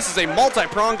 I mean, this is a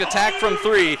multi-pronged attack from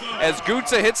 3 as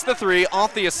Gutsa hits the 3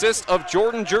 off the assist of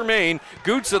Jordan Jermaine.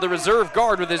 Gutsa, the reserve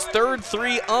guard, with his 3rd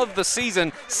 3 of the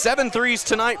season. 7 threes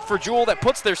tonight for Jewell. That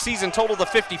puts their season total to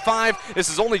 55. This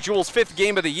is only Jewell's 5th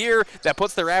game of the year. That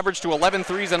puts their average to 11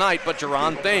 threes a night, but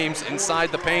Jerron Thames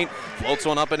inside the paint floats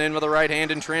one up and in with the right hand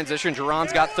in transition.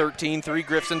 Jerron's got 13, 3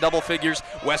 Griffs in double figures.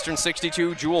 Western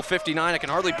 62, Jewell 59. I can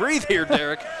hardly breathe here,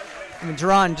 Derek. I mean,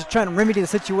 Jerron just trying to remedy the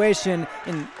situation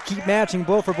and keep matching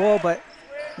ball for ball, but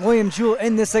William Jewell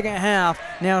in the second half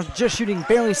now just shooting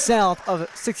barely south of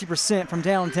 60% from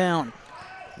downtown.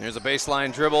 There's a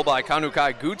baseline dribble by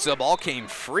Kanukai Gutsa. Ball came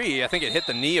free. I think it hit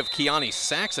the knee of Keani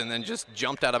Saxon, then just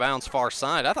jumped out of bounds far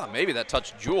side. I thought maybe that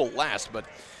touched Jewell last, but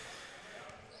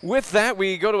with that,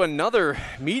 we go to another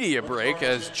media break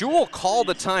as Jewell called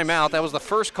the timeout. That was the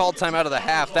first called timeout of the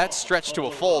half. That stretched to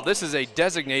a full. This is a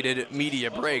designated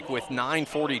media break with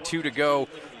 9:42 to go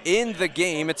in the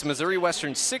game. It's Missouri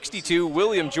Western 62,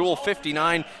 William Jewell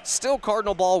 59. Still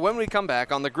Cardinal ball when we come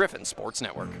back on the Griffin Sports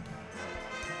Network.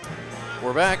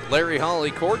 We're back, Larry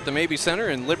Holly Court, the Mabee Center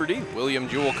in Liberty, William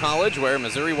Jewell College, where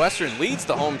Missouri Western leads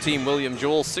the home team, William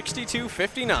Jewell,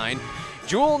 62-59.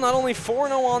 Jewell not only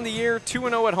 4-0 on the year,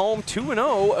 2-0 at home,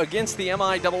 2-0 against the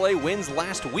MIAA wins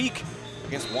last week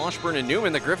against Washburn and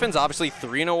Newman. The Griffins obviously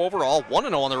 3-0 overall,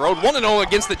 1-0 on the road, 1-0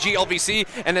 against the GLVC,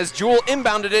 and as Jewell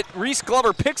inbounded it, Reese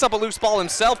Glover picks up a loose ball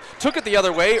himself, took it the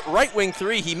other way, right wing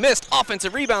 3, he missed.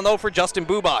 Offensive rebound though for Justin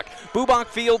Bubak. Bubak,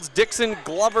 Fields, Dixon,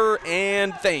 Glover,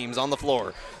 and Thames on the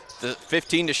floor. The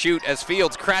 15 to shoot as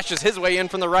Fields crashes his way in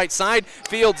from the right side.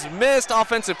 Fields missed,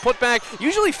 offensive putback.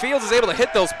 Usually Fields is able to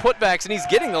hit those putbacks, and he's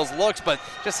getting those looks, but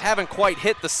just haven't quite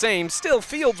hit the same. Still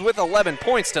Fields with 11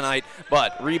 points tonight,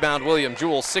 but rebound William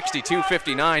Jewell,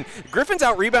 62-59. Griffins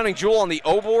out rebounding Jewell on the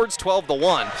O boards,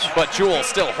 12-1, but Jewell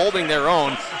still holding their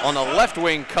own. On the left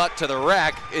wing cut to the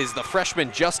rack is the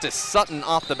freshman Justice Sutton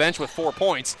off the bench with 4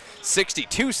 points,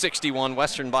 62-61,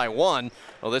 Western by 1.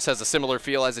 Well, this has a similar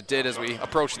feel as it did as we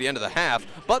approach the end of the half,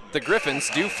 but the Griffins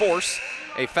do force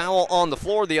a foul on the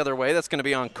floor the other way. That's going to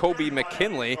be on Kobe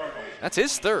McKinley. That's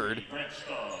his 3rd.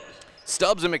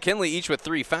 Stubbs and McKinley each with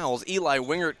 3 fouls. Eli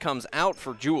Wingert comes out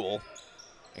for Jewell,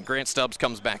 and Grant Stubbs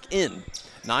comes back in.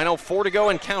 9:04 to go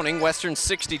and counting. Western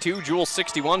 62, Jewell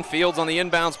 61. Fields on the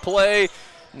inbounds play.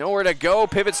 Nowhere to go,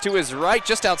 pivots to his right,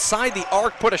 just outside the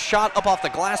arc, put a shot up off the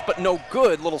glass, but no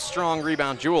good. Little strong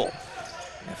rebound, Jewell.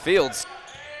 Fields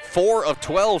 4 of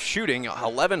 12 shooting,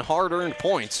 11 hard-earned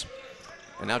points.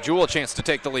 And now Jewell a chance to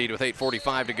take the lead with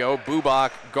 8:45 to go.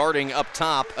 Bubak guarding up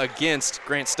top against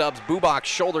Grant Stubbs. Bubak's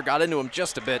shoulder got into him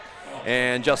just a bit,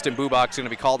 and Justin Bubak's going to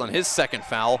be called on his 2nd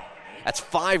foul. That's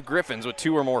 5 Griffins with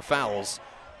 2 or more fouls.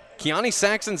 Keani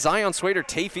Saxon, Zion Swader,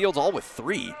 Tay Fields all with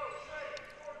 3.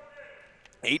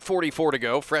 8:44 to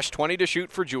go, fresh 20 to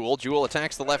shoot for Jewell. Jewell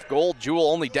attacks the left goal.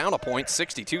 Jewell only down a point,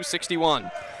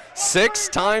 62-61. 6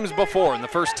 times before in the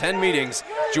first 10 meetings,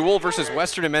 Jewell versus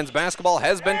Western in men's basketball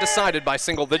has been decided by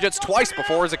single digits. Twice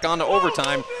before has it gone to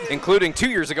overtime, including 2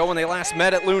 years ago when they last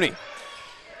met at Looney.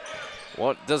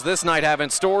 What does this night have in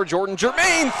store? Jordan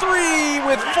Jermaine, 3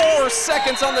 with 4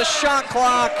 seconds on the shot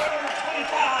clock.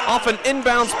 Off an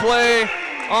inbounds play,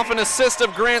 off an assist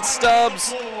of Grant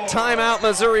Stubbs. Timeout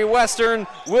Missouri Western.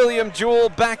 William Jewell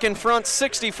back in front,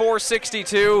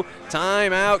 64-62.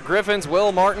 Timeout Griffins.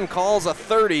 Will Martin calls a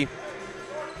 30.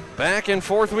 Back and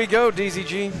forth we go,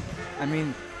 DZG. I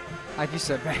mean, like you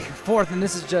said, back and forth, and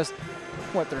this is just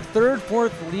their third,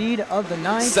 fourth lead of the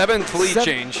night. Seventh lead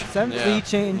change. Seventh lead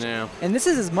change. Yeah. And this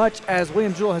is as much as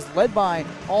William Jewell has led by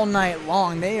all night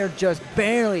long. They are just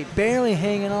barely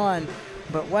hanging on.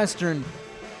 But Western,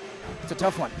 it's a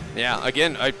tough one. Yeah,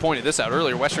 again, I pointed this out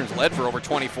earlier. Western's led for over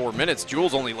 24 minutes.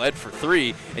 Jewell's only led for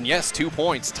 3. And yes, 2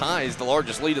 points ties the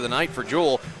largest lead of the night for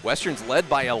Jewell. Western's led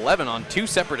by 11 on 2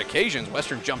 separate occasions.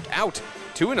 Western jumped out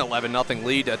to an 11-0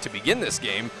 lead to begin this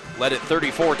game. Led at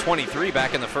 34-23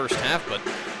 back in the first half, but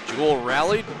Jewell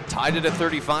rallied, tied it at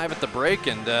 35 at the break,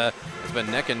 and it's been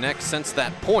neck and neck since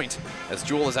that point, as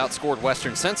Jewell has outscored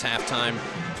Western since halftime,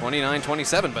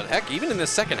 29-27. But heck, even in the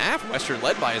second half, Western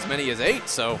led by as many as 8.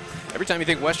 So every time you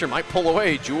think Western might pull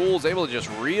away, Jewell's able to just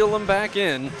reel them back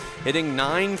in, hitting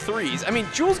 9 threes. I mean,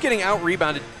 Jewell's getting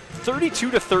out-rebounded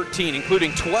 32-13,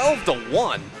 including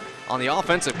 12-1 on the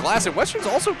offensive glass. And Western's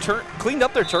also cleaned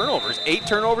up their turnovers. 8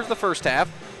 turnovers the first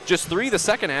half, just 3 the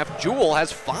second half. Jewell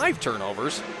has 5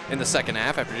 turnovers in the second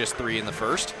half after just 3 in the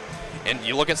first. And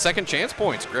you look at second chance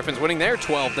points. Griffin's winning there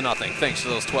 12-0 thanks to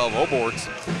those 12-0 boards.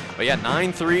 But yeah,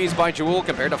 9 threes by Jewell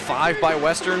compared to 5 by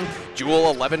Western.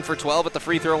 Jewell 11 for 12 at the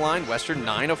free throw line. Western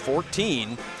 9 of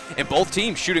 14. And both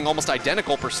teams shooting almost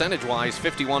identical percentage-wise.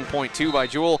 51.2 by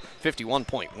Jewell,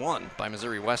 51.1 by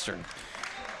Missouri Western.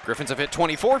 Griffins have hit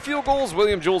 24 field goals.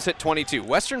 William Jewell's hit 22.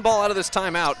 Western ball out of this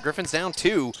timeout. Griffins down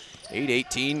 2.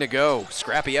 8:18 to go.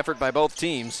 Scrappy effort by both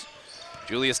teams.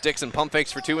 Julius Dixon pump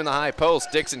fakes for 2 in the high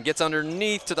post. Dixon gets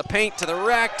underneath to the paint, to the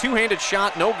rack. Two-handed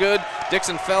shot, no good.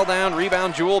 Dixon fell down.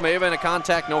 Rebound, Jewell. May have been a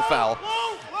contact, no foul.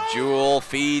 Jewell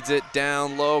feeds it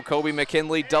down low. Kobe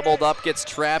McKinley doubled up, gets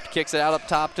trapped, kicks it out up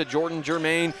top to Jordan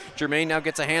Germain. Germain now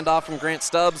gets a handoff from Grant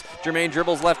Stubbs. Germain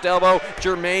dribbles left elbow.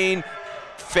 Germain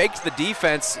faked the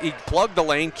defense. He plugged the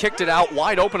lane, kicked it out.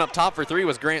 Wide open up top for 3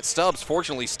 was Grant Stubbs.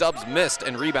 Fortunately, Stubbs missed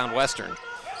and rebound Western.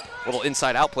 Little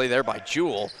inside out play there by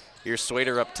Jewell. Here's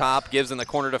Swader up top, gives in the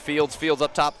corner to Fields. Fields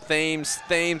up top, Thames.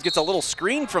 Thames gets a little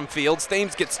screen from Fields.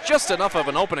 Thames gets just enough of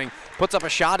an opening, puts up a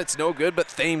shot. It's no good, but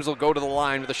Thames will go to the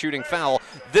line with a shooting foul.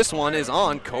 This one is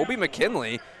on Kobe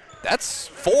McKinley. That's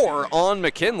 4 on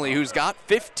McKinley, who's got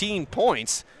 15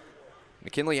 points.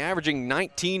 McKinley averaging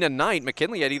 19 a night.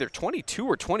 McKinley had either 22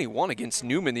 or 21 against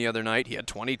Newman the other night. He had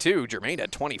 22. Germain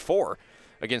had 24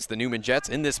 against the Newman Jets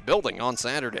in this building on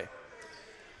Saturday.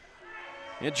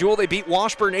 Yeah, Jewell, they beat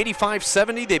Washburn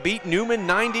 85-70. They beat Newman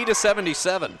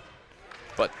 90-77.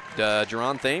 But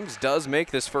Jerron Thames does make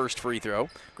this first free throw.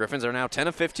 Griffins are now 10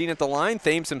 of 15 at the line.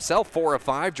 Thames himself 4 of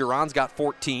 5. Jerron's got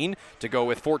 14 to go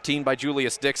with 14 by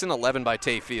Julius Dixon, 11 by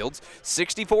Tay Fields.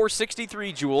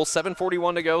 64-63 Jewell,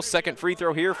 7:41 to go. Second free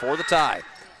throw here for the tie.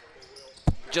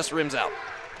 Just rims out.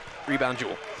 Rebound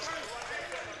Jewell.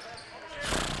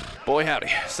 Boy howdy,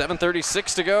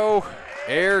 7:36 to go.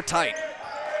 Airtight.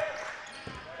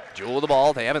 Jewell with the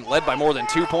ball. They haven't led by more than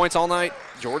 2 points all night.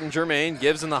 Jordan Germain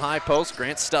gives in the high post.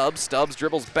 Grant Stubbs. Stubbs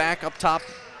dribbles back up top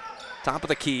of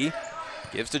the key.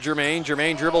 Gives to Germain.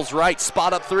 Germain dribbles right.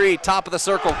 Spot up 3. Top of the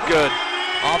circle. Good.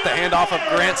 Off the handoff of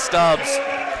Grant Stubbs.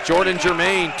 Jordan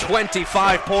Germain,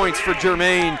 25 points for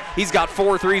Germain. He's got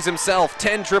 4 threes himself.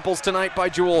 10 triples tonight by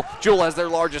Jewell. Jewell has their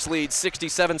largest lead,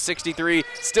 67-63.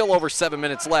 Still over 7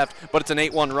 minutes left, but it's an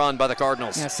 8-1 run by the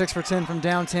Cardinals. Yeah, 6 for 10 from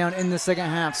downtown in the second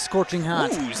half. Scorching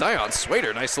hot. Ooh, Zion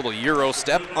Swader, nice little Euro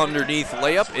step underneath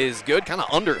layup is good. Kind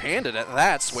of underhanded at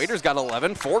that. Swader's got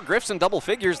 11. 4 Griffs in double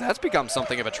figures. That's become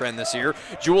something of a trend this year.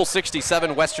 Jewell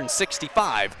 67, Western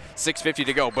 65. 6:50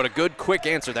 to go, but a good quick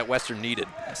answer that Western needed.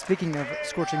 Speaking of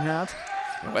scorching hot.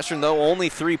 Western, though, only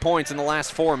 3 points in the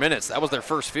last 4 minutes. That was their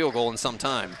first field goal in some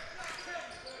time.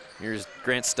 Here's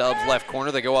Grant Stubbs, left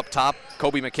corner. They go up top.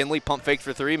 Kobe McKinley, pump fake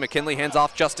for 3. McKinley hands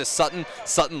off Justice Sutton.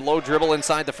 Sutton low dribble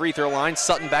inside the free throw line.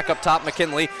 Sutton back up top.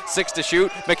 McKinley, 6 to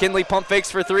shoot. McKinley pump fakes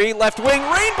for 3. Left wing,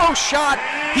 rainbow shot.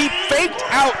 He faked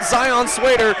out Zion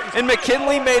Swader, and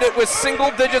McKinley made it with single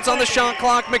digits on the shot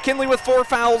clock. McKinley with 4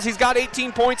 fouls. He's got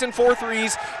 18 points and 4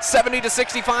 threes.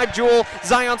 70-65 Jewell.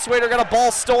 Zion Swader got a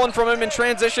ball stolen from him in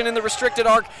transition in the restricted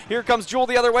arc. Here comes Jewell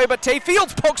the other way, but Tay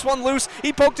Fields pokes one loose.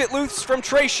 He poked it loose from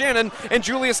Trey Shannon, and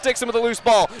Julius Dixon with a loose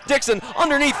ball. Dixon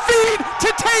underneath, feed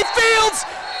to Tay Fields.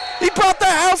 He brought the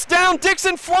house down.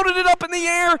 Dixon floated it up in the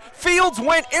air. Fields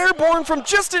went airborne from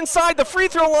just inside the free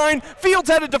throw line. Fields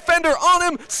had a defender on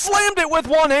him, slammed it with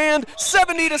one hand.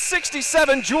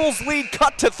 70-67, Jewell's lead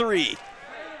cut to 3.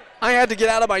 I had to get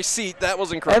out of my seat. That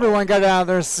was incredible. Everyone got out of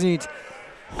their seat.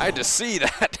 I had to see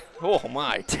that. Oh,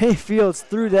 my. Tay Fields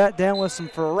threw that down with some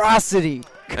ferocity.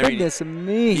 Goodness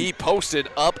me. He posted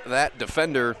up that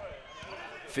defender.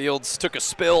 Fields took a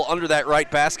spill under that right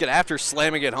basket after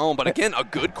slamming it home. But again, a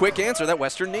good quick answer that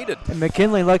Western needed. And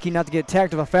McKinley lucky not to get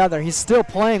tagged with a foul there. He's still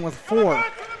playing with 4.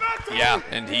 Yeah,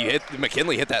 and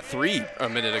McKinley hit that three a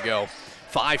minute ago.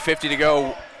 5:50 to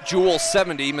go. Jewell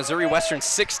 70, Missouri Western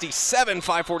 67,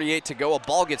 5:48 to go. A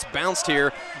ball gets bounced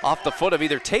here off the foot of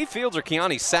either Tay Fields or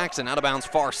Keani Saxon, out of bounds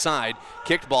far side.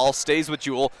 Kicked ball stays with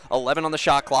Jewell. 11 on the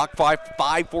shot clock.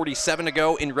 5:47 to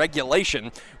go in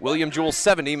regulation. William Jewell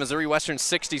 70, Missouri Western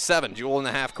 67. Jewell in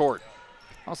the half court.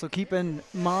 Also keep in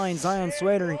mind, Zion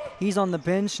Swader, he's on the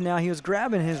bench now. He was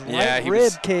grabbing his right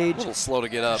rib cage. A little slow to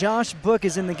get up. Josh Book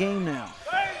is in the game now.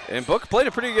 And Book played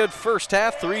a pretty good first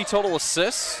half, 3 total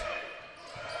assists.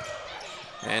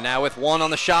 And now with 1 on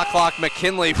the shot clock,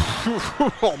 McKinley,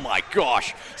 oh my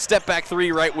gosh, step back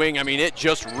 3 right wing. I mean, it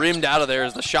just rimmed out of there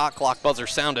as the shot clock buzzer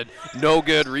sounded. No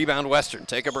good, rebound Western,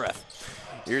 take a breath.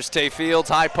 Here's Tay Fields,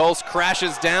 high post,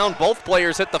 crashes down. Both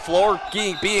players hit the floor,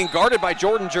 being guarded by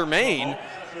Jordan Germain.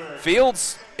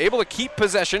 Fields able to keep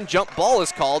possession, jump ball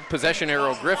is called, possession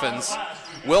arrow Griffins.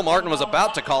 Will Martin was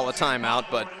about to call a timeout,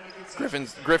 but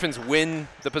Griffins win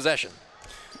the possession.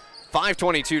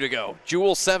 5:22 to go.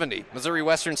 Jewell 70, Missouri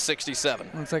Western 67.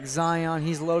 Looks like Zion,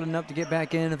 he's loading up to get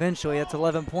back in eventually. That's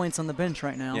 11 points on the bench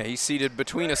right now. Yeah, he's seated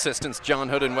between assistants John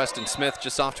Hood and Weston Smith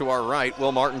just off to our right.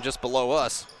 Will Martin just below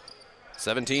us.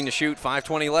 17 to shoot,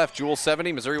 5:20 left. Jewell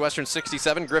 70, Missouri Western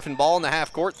 67. Griffin ball in the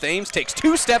half court. Thames takes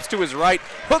 2 steps to his right.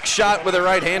 Hook shot with a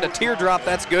right hand. A teardrop,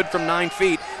 that's good from 9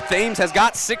 feet. Thames has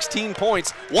got 16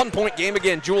 points. 1-point game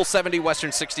again. Jewell 70,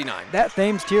 Western 69. That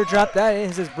Thames teardrop, that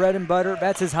is his bread and butter.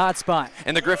 That's his hot spot.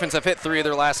 And the Griffins have hit 3 of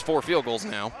their last 4 field goals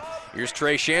now. Here's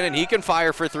Trey Shannon. He can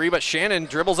fire for 3, but Shannon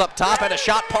dribbles up top, had a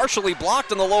shot partially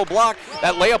blocked on the low block.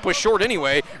 That layup was short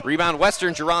anyway. Rebound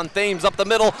Western. Jerron Thames up the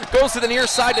middle. Goes to the near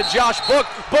side to Josh Book.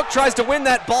 Book tries to win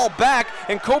that ball back,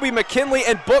 and Kobe McKinley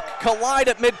and Book collide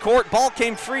at midcourt. Ball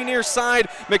came free near side.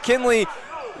 McKinley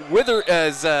wincing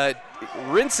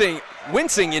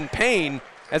in pain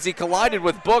as he collided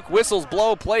with Book. Whistles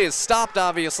blow. Play is stopped,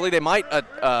 obviously. They might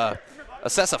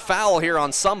assess a foul here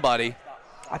on somebody.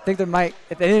 I think they might,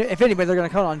 if anybody, they're going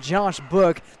to call it on Josh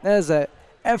Book. That is an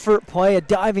effort play, a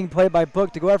diving play by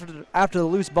Book to go after the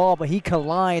loose ball, but he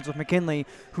collides with McKinley,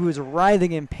 who is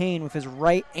writhing in pain with his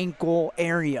right ankle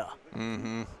area.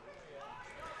 Mm-hmm.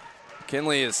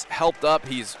 McKinley is helped up.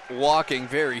 He's walking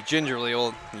very gingerly.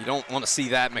 Well, you don't want to see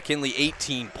that. McKinley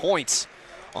 18 points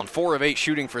on 4 of 8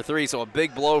 shooting for 3, so a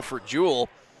big blow for Jewell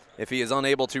if he is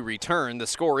unable to return. The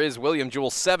score is William Jewell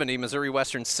 70, Missouri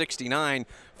Western 69,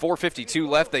 4:52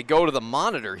 left. They go to the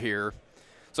monitor here.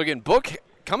 So again, Book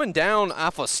coming down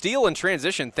off a steal in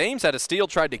transition. Thames had a steal,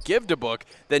 tried to give to Book.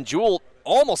 Then Jewell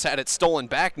almost had it stolen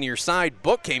back near side.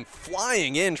 Book came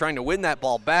flying in, trying to win that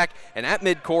ball back. And at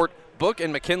midcourt, Book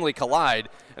and McKinley collide.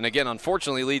 And again,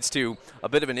 unfortunately, leads to a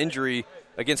bit of an injury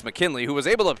against McKinley, who was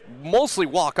able to mostly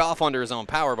walk off under his own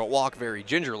power, but walk very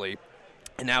gingerly.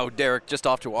 And now Derek, just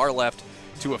off to our left,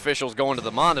 2 officials going to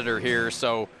the monitor here.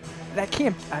 So that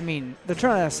can't, I mean, they're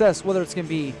trying to assess whether it's going to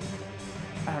be,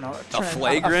 I don't know. A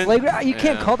flagrant? You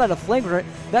can't call that a flagrant.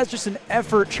 That's just an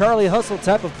effort, Charlie Hustle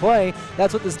type of play.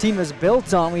 That's what this team is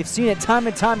built on. We've seen it time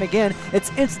and time again. It's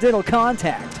incidental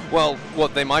contact. Well,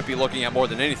 what they might be looking at more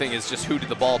than anything is just who did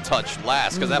the ball touch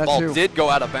last, because that ball did go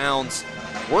out of bounds.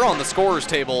 We're on the scorer's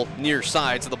table near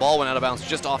side, so the ball went out of bounds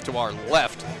just off to our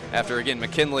left after, again,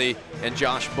 McKinley and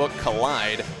Josh Book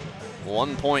collide.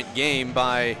 1-point game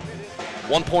by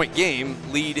 1-point game.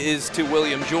 Lead is to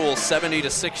William Jewell, 70 to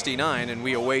 69, and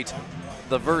we await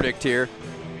the verdict here.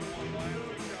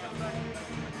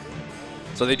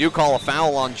 So they do call a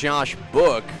foul on Josh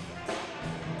Book.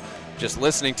 Just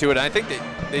listening to it, I think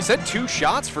they said 2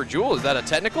 shots for Jewell. Is that a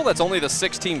technical? That's only the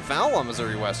 16th foul on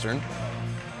Missouri Western.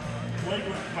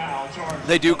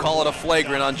 They do call it a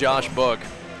flagrant on Josh Book.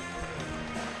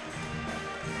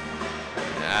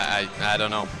 I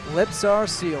don't know. Lips are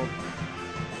sealed.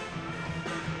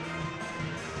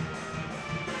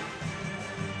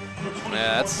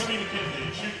 Yeah, that's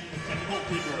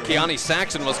Keani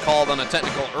Saxon was called on a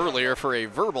technical earlier for a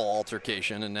verbal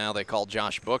altercation, and now they called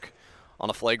Josh Book on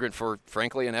a flagrant for,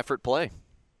 frankly, an effort play.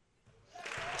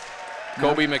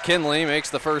 Kobe McKinley makes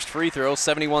the first free throw,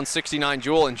 71-69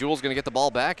 Jewell, and Jewell's going to get the ball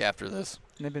back after this.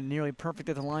 They've been nearly perfect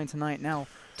at the line tonight. Now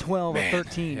 12 of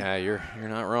 13. Yeah, you're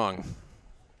not wrong.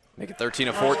 Make it 13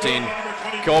 of 14.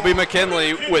 Kobe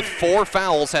McKinley with 4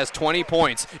 fouls has 20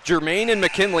 points. Jermaine and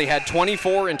McKinley had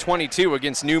 24 and 22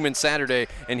 against Newman Saturday,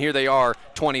 and here they are,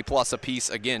 20-plus apiece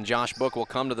again. Josh Book will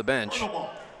come to the bench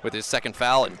with his second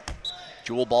foul, and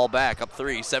Jewell ball back up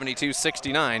 3,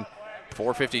 72-69,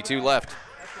 4:52 left.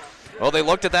 Well, they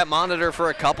looked at that monitor for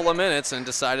a couple of minutes and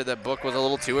decided that Book was a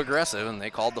little too aggressive, and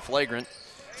they called the flagrant.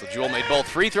 So Jewell made both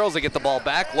free throws. They get the ball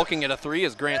back. Looking at a 3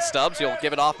 is Grant Stubbs. He'll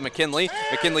give it off McKinley.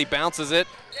 McKinley bounces it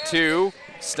to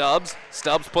Stubbs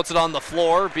puts it on the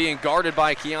floor, being guarded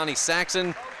by Kiani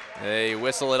Saxon. They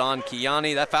whistle it on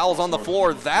Kiani. That foul's on the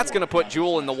floor. That's going to put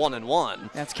Jewell in the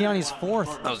 1-and-1. That's Kiani's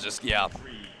fourth. That was just, yeah,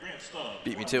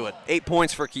 beat me to it. 8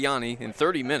 points for Kiani in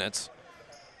 30 minutes.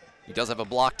 He does have a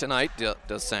block tonight,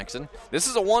 does Saxon. This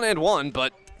is a 1-and-1,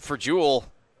 but for Jewell,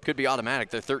 could be automatic.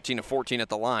 They're 13 of 14 at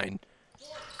the line.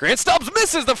 Grant Stubbs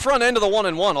misses the front end of the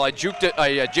 1-and-1. Well,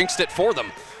 I jinxed it for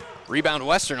them. Rebound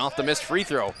Western off the missed free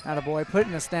throw. Attaboy, put it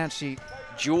in the stat sheet.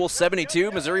 Jewell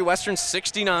 72, Missouri Western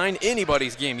 69.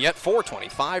 Anybody's game yet.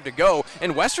 4:25 to go,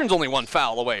 and Western's only one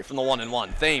foul away from the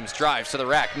 1-and-1. Thames drives to the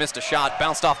rack, missed a shot,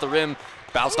 bounced off the rim,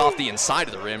 bounced off the inside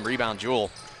of the rim. Rebound Jewell.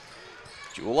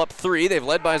 Jewell up 3. They've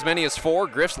led by as many as 4.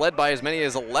 Griff's led by as many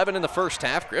as 11 in the first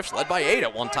half. Griff's led by 8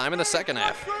 at one time in the second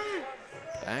half.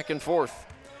 Back and forth.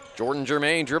 Jordan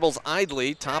Germain dribbles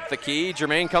idly, top the key.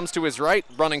 Germain comes to his right,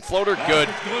 running floater, good.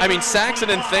 I mean, Saxon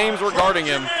and Thames were guarding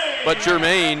him, but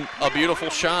Germain, a beautiful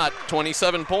shot,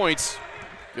 27 points.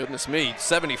 Goodness me,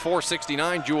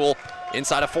 74-69, Jewell.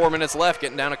 Inside of 4 minutes left,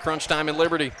 getting down to crunch time in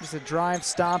Liberty. Just a drive,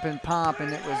 stop, and pop,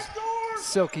 and it was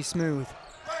silky smooth.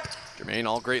 Germain,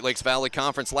 all Great Lakes Valley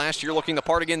Conference last year, looking the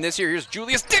part again this year. Here's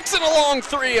Julius Dixon, a long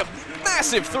three, a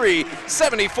massive three,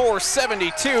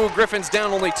 74-72. Griffins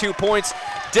down only 2 points.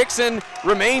 Dixon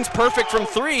remains perfect from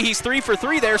 3. He's 3 for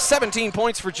 3 there, 17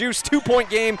 points for Juice, 2-point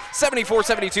game,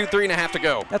 74-72, 3.5 to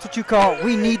go. That's what you call,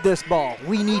 we need this ball.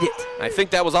 We need it. I think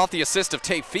that was off the assist of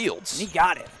Tay Fields. He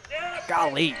got it.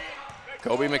 Golly.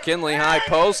 Kobe McKinley, high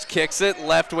post, kicks it,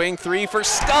 left wing 3 for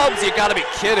Stubbs. You gotta be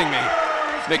kidding me.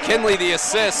 McKinley the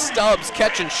assist, Stubbs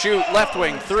catch and shoot, left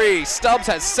wing 3. Stubbs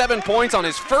has 7 points on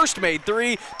his first made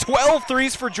 3, 12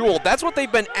 threes for Jewell. That's what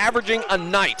they've been averaging a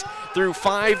night through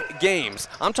 5 games.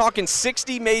 I'm talking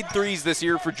 60 made threes this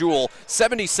year for Jewell,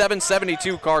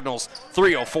 77-72 Cardinals,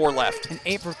 3:04 left. And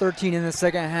 8 for 13 in the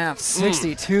second half,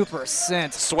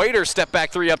 62%. Swader step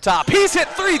back 3 up top. He's hit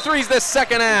 3 threes this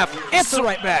second half. It's the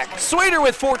right back. Swader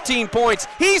with 14 points.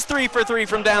 He's 3 for 3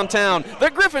 from downtown.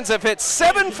 The Griffins have hit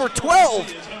 7 for 12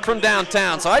 from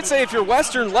downtown. So I'd say if you're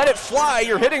Western, let it fly.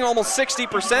 You're hitting almost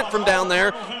 60% from down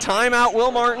there. Timeout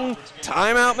Will Martin.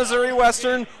 Timeout Missouri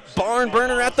Western. Barn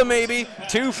burner at the maybe.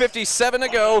 2:57 to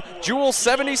go. Jewell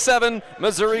 77,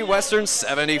 Missouri Western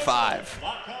 75.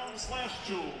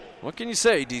 What can you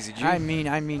say, DZG?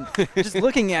 I mean, just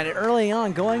looking at it early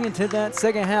on, going into that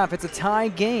second half, it's a tie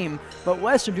game, but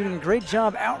Western doing a great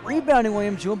job out-rebounding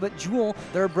William Jewell, but Jewell,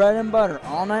 their bread and butter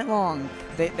all night long.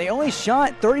 They only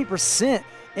shot 30%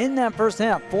 in that first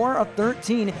half, 4 of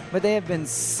 13, but they have been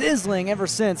sizzling ever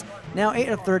since. Now 8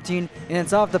 of 13, and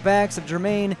it's off the backs of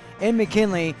Germain and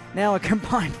McKinley. Now a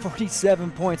combined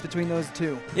 47 points between those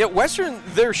two. Yeah, Western,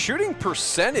 their shooting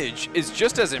percentage is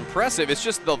just as impressive. It's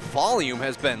just the volume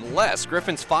has been less.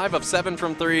 Griffin's 5 of 7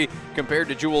 from 3 compared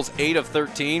to Jewell's 8 of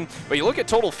 13. But you look at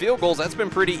total field goals, that's been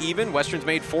pretty even. Western's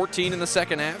made 14 in the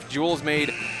second half. Jewell's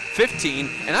made 15.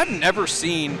 And I've never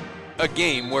seen a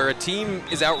game where a team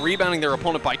is out-rebounding their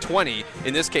opponent by 20.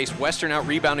 In this case, Western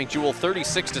out-rebounding Jewell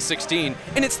 36-16,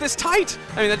 and it's this tight.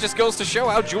 I mean, that just goes to show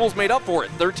how Jewell's made up for it.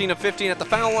 13 of 15 at the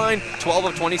foul line, 12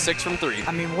 of 26 from 3.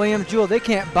 I mean, William Jewell, they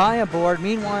can't buy a board.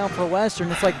 Meanwhile, for Western,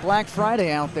 it's like Black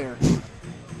Friday out there.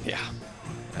 Yeah,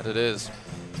 that it is.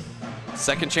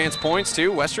 Second chance points,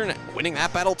 too. Western winning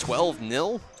that battle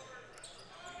 12-0.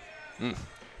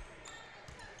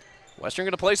 Western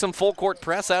going to play some full court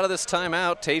press out of this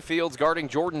timeout. Tay Fields guarding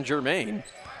Jordan Germain.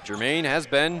 Germain has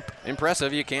been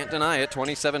impressive. You can't deny it.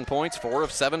 27 points, 4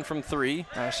 of 7 from 3.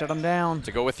 Shut him down.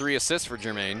 To go with 3 assists for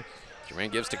Germain.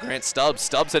 Germain gives to Grant Stubbs.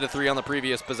 Stubbs hit a 3 on the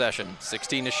previous possession.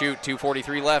 16 to shoot,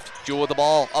 2:43 left. Jewell with the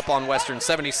ball, up on Western,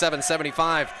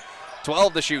 77-75.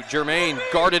 12 to shoot. Germain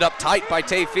guarded up tight by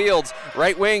Tay Fields.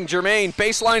 Right wing, Germain,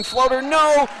 baseline floater,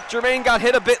 no! Germain got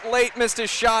hit a bit late, missed his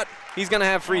shot. He's going to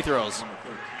have free throws.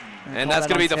 And that's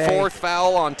going to be the 4th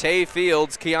foul on Tay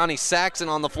Fields. Kiani Saxon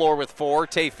on the floor with 4.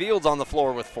 Tay Fields on the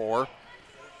floor with 4.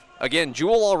 Again,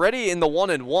 Jewell already in the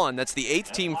 1-and-1. That's the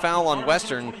 8th team foul on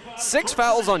Western. 6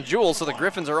 fouls on Jewell, so the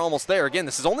Griffins are almost there. Again,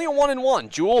 this is only a 1-and-1.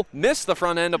 Jewell missed the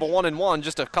front end of a 1-and-1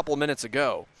 just a couple of minutes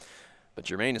ago. But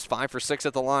Germain is 5 for 6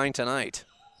 at the line tonight.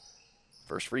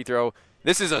 First free throw.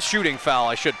 This is a shooting foul,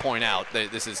 I should point out.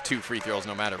 This is 2 free throws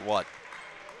no matter what.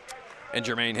 And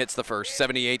Germain hits the first.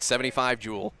 78-75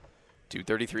 Jewell.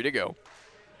 2:33 to go.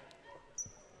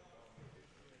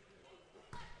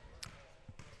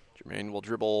 Germain will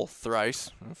dribble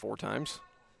thrice, 4 times.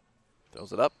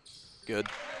 Throws it up. Good.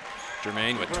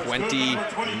 Germain with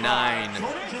 29.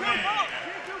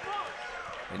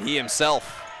 And he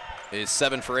himself is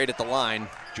 7 for 8 at the line.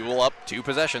 Jewell up 2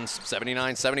 possessions,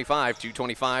 79-75,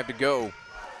 2:25 to go.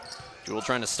 Jewell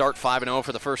trying to start 5-0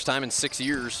 for the first time in 6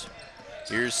 years.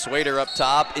 Here's Swader up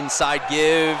top, inside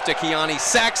give to Keani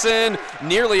Saxon.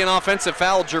 Nearly an offensive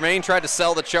foul. Germain tried to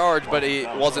sell the charge, but it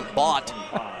wasn't bought.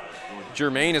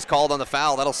 Germain is called on the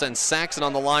foul. That'll send Saxon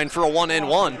on the line for a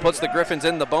 1-and-1. Puts the Griffins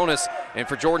in the bonus, and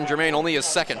for Jordan Germain, only his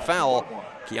second foul.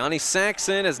 Keani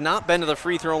Saxon has not been to the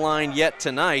free throw line yet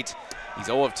tonight. He's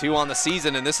 0 of 2 on the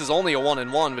season, and this is only a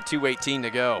 1-and-1 with 2:18 to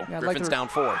go. Yeah, Griffins down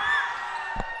 4.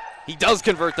 He does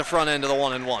convert the front end of the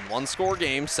 1-and-1. One-score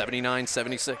game,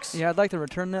 79-76. Yeah, I'd like to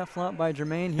return that flop by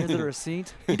Germain. Here's the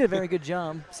receipt. He did a very good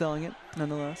job selling it,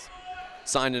 nonetheless.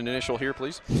 Sign an initial here,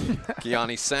 please.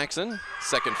 Keani Saxon,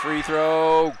 second free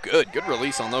throw. Good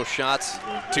release on those shots.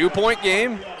 2-point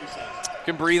game.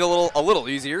 Can breathe a little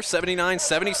easier.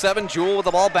 79-77. Jewell with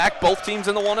the ball back. Both teams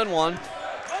in the 1-and-1.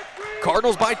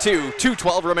 Cardinals by 2.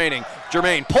 2:12 remaining.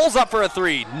 Germain pulls up for a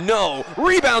 3. No.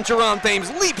 Rebound. Jerron Thames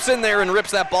leaps in there and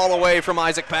rips that ball away from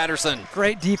Isaac Patterson.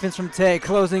 Great defense from Tay,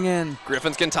 closing in.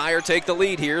 Griffins can tie or take the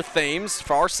lead here. Thames,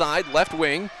 far side, left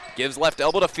wing. Gives left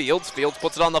elbow to Fields. Fields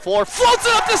puts it on the floor. Floats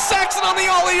it up to Saxon on the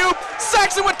alley-oop.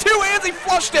 Saxon with 2 hands. He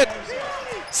flushed it.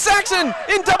 Saxon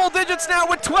in double digits now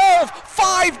with 12.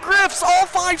 5 Griffs, all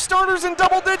 5 starters in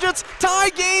double digits. Tie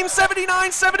game,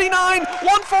 79-79.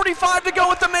 1:45 to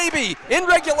go at the maybe in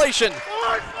regulation.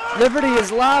 Liberty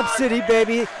is Lob City,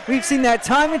 baby. We've seen that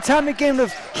time and time again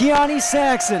with Keani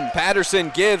Saxon.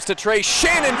 Patterson gives to Trey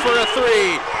Shannon for a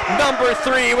 3. Number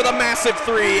 3 with a massive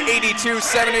 3,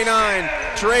 82-79.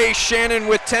 Trey Shannon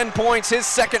with 10 points, his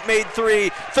second made 3.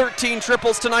 13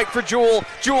 triples tonight for Jewell.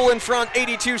 Jewell in front,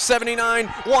 82-79.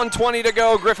 1:20 to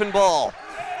go, Griffin ball.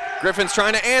 Griffin's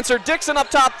trying to answer. Dixon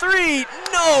up top 3.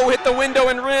 No, hit the window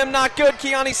and rim. Not good.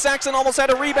 Keani Saxon almost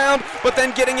had a rebound, but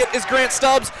then getting it is Grant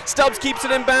Stubbs. Stubbs keeps it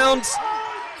in bounds.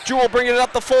 Jewell bringing it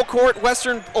up the full court.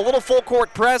 Western, a little full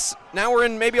court press. Now we're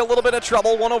in maybe a little bit of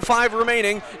trouble. 1:05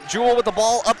 remaining. Jewell with the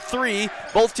ball up 3.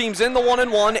 Both teams in the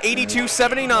 1-and-1.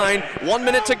 82-79. 1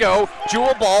 minute to go.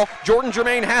 Jewell ball. Jordan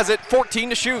Germain has it.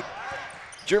 14 to shoot.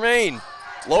 Germain.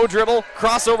 Low dribble,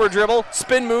 crossover dribble,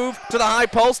 spin move to the high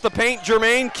post, the paint.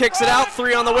 Germain kicks it out,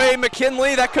 3 on the way.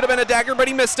 McKinley, that could have been a dagger, but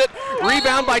he missed it.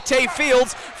 Rebound by Tay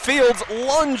Fields. Fields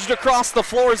lunged across the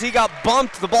floor as he got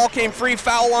bumped. The ball came free,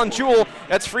 foul on Jewell.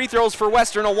 That's free throws for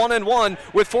Western, a 1-and-1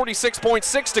 with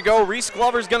 46.6 to go. Reese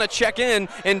Glover's going to check in,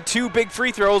 and 2 big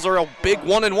free throws or a big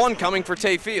 1-and-1 coming for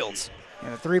Tay Fields.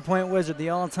 And a 3-point wizard, the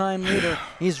all-time leader.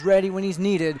 He's ready when he's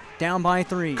needed, down by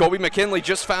 3. Kobe McKinley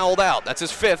just fouled out. That's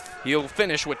his 5th. He'll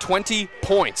finish with 20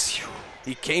 points.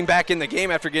 He came back in the game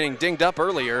after getting dinged up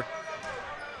earlier.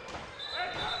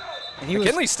 And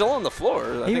McKinley's still on the floor.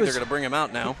 I think they're going to bring him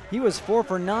out now. He was 4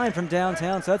 for 9 from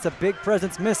downtown, so that's a big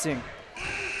presence missing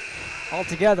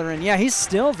altogether. And, yeah, he's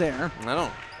still there. I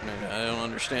don't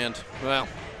understand. Well,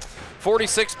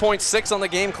 46.6 on the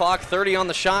game clock, 30 on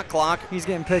the shot clock. He's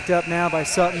getting picked up now by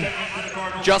Sutton.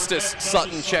 Justice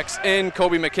Sutton checks in.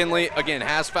 Kobe McKinley, again,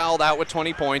 has fouled out with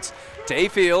 20 points. Tay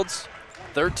Fields,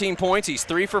 13 points. He's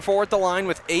 3 for 4 at the line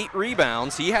with 8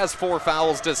 rebounds. He has 4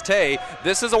 fouls, does Tay.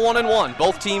 This is a 1-and-1.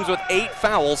 Both teams with 8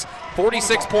 fouls.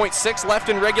 46.6 left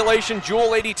in regulation.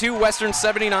 Jewell 82, Western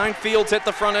 79. Fields hit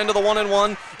the front end of the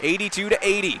 1-and-1,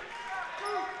 82-80.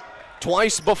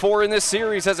 Twice before in this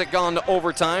series has it gone to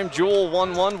overtime. Jewell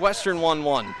 1-1, Western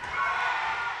 1-1.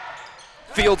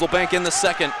 Fields will bank in the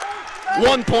second.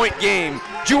 1-point game.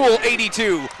 Jewell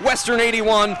 82, Western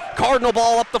 81. Cardinal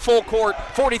ball up the full court.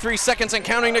 43 seconds and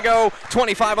counting to go.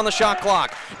 25 on the shot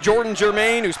clock. Jordan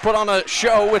Germain, who's put on a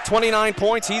show with 29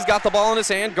 points. He's got the ball in his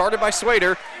hand, guarded by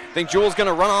Swader. I think Jewell's going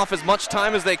to run off as much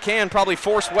time as they can, probably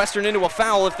force Western into a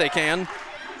foul if they can.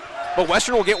 But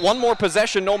Western will get one more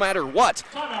possession no matter what.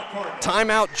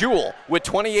 Timeout Jewell with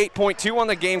 28.2 on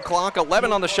the game clock,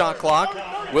 11 on the shot clock.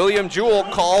 William Jewell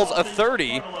calls a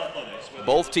 30.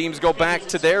 Both teams go back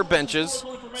to their benches.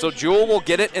 So Jewell will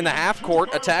get it in the half court,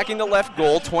 attacking the left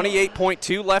goal.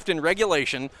 28.2 left in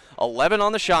regulation, 11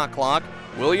 on the shot clock.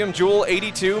 William Jewell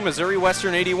 82, Missouri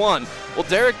Western 81. Well,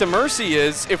 Derek, the mercy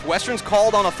is if Western's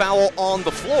called on a foul on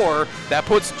the floor, that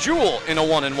puts Jewell in a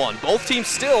 1-and-1. Both teams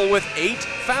still with 8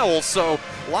 fouls, so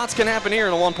lots can happen here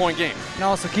in a 1-point game. And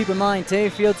also keep in mind, Tay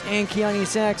Fields and Keani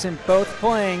Saxon both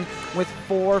playing with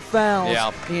 4 fouls.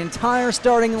 Yeah. The entire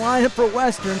starting lineup for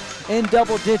Western in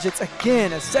double digits.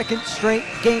 Again, a second straight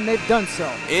game they've done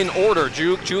so. In order,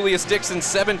 Julius Dixon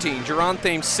 17, Jerron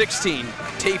Thames 16,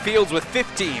 Tay Fields with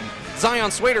 15,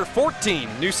 Zion Swader 14,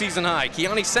 new season high.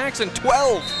 Keani Saxon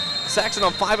 12. Saxon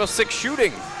on 5 of 6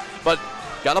 shooting, but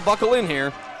got to buckle in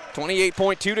here.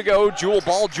 28.2 to go. Jewell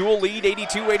ball. Jewell lead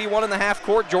 82-81 in the half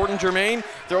court. Jordan Germain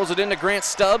throws it into Grant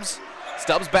Stubbs.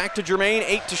 Stubbs back to Germain,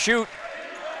 8 to shoot.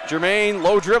 Jermaine,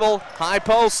 low dribble, high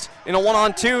post, in a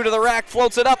 1-on-2 to the rack,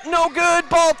 floats it up, no good,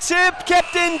 ball tipped,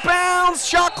 kept in bounds,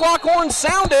 shot clock horn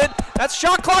sounded. That's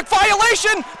shot clock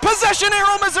violation, possession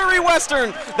arrow, Missouri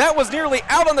Western. That was nearly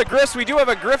out on the Griffs. We do have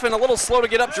a Griffin a little slow to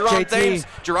get up, Jerron Thames.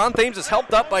 Jerron Thames is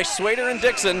helped up by Swader and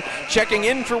Dixon. Checking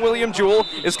in for William Jewell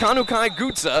is Kanukai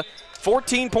Gutsa.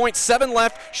 14.7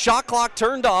 left, shot clock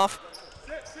turned off.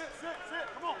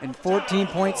 And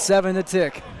 14.7 to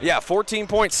tick. Yeah,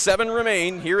 14.7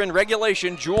 remain here in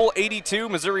regulation. Jewell 82,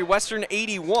 Missouri Western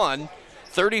 81.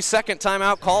 30-second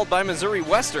timeout called by Missouri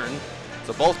Western.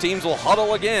 So both teams will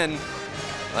huddle again.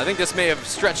 I think this may have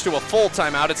stretched to a full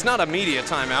timeout. It's not a media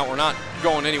timeout. We're not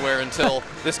going anywhere until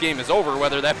this game is over,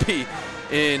 whether that be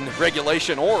in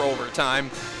regulation or overtime.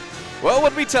 Well, what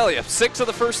did we tell you? 6 of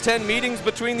the first 10 meetings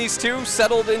between these two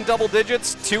settled in double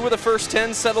digits. 2 of the first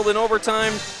 10 settled in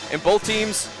overtime. And both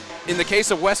teams, in the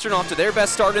case of Western, off to their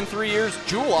best start in 3 years.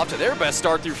 Jewell off to their best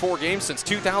start through 4 games since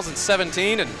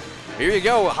 2017. And here you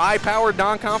go, a high-powered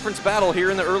non-conference battle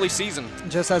here in the early season.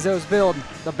 Just as it was billed,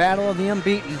 the battle of the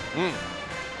unbeaten.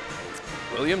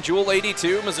 William Jewell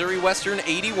 82, Missouri Western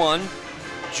 81.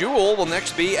 Jewell will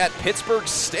next be at Pittsburgh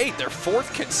State, their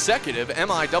 4th consecutive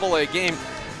MIAA game.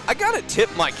 I got to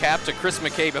tip my cap to Chris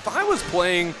McCabe. If I was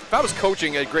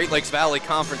coaching a Great Lakes Valley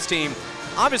Conference team,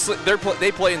 obviously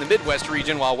they play in the Midwest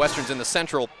region while Western's in the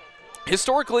Central.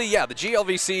 Historically, yeah, the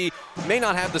GLVC may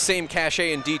not have the same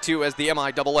cachet in D2 as the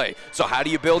MIAA. So how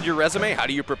do you build your resume? How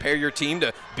do you prepare your team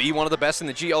to be one of the best in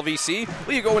the GLVC?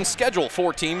 Well, you go and schedule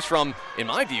 4 teams from, in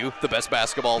my view, the best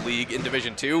basketball league in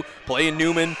Division II. Play in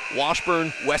Newman,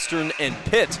 Washburn, Western, and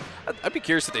Pitt. I'd be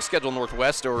curious if they schedule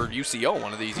Northwest or UCO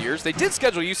one of these years. They did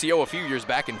schedule UCO a few years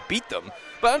back and beat them.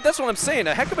 But that's what I'm saying.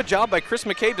 A heck of a job by Chris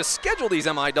McCabe to schedule these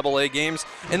MIAA games.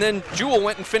 And then Jewell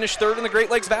went and finished 3rd in the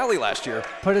Great Lakes Valley last year.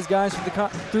 Put his guys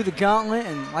through the gauntlet,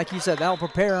 and like you said, that'll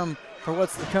prepare them for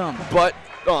what's to come. But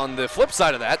on the flip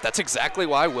side of that, that's exactly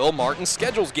why Will Martin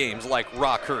schedules games like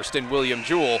Rockhurst and William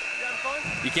Jewell.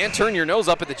 You can't turn your nose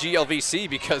up at the GLVC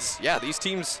because, yeah, these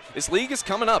teams, this league is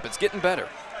coming up. It's getting better.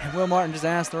 And Will Martin just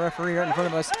asked the referee right in front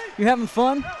of us, "You having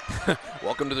fun?"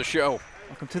 Welcome to the show.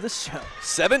 Welcome to the show.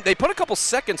 They put a couple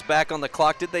seconds back on the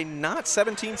clock, did they not?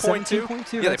 17.2?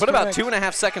 17.2. Yeah, they put about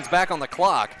 2.5 seconds back on the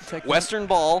clock. Western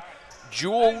ball,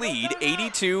 Jewell lead,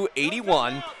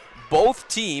 82-81. Both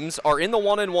teams are in the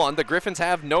 1-and-1. The Griffins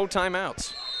have no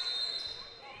timeouts.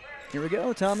 Here we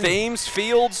go, Tommy. Thames,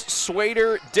 Fields,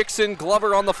 Swader, Dixon,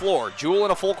 Glover on the floor. Jewell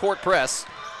in a full court press.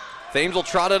 Thames will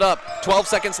trot it up. 12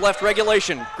 seconds left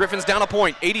regulation. Griffins down a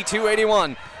point,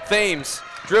 82-81. Thames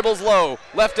dribbles low,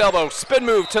 left elbow, spin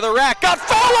move to the rack. Got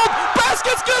fouled!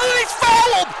 Basket's good and he's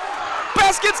fouled!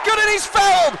 Basket's good and he's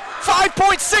fouled!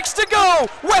 5.6 to go.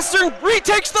 Western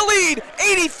retakes the lead,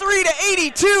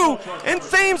 83-82, and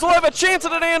Thames will have a chance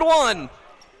at an and one.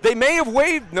 They may have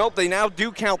waved. Nope, they now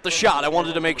do count the shot. I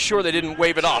wanted to make sure they didn't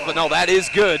wave it off, but no, that is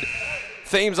good.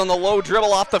 Thames on the low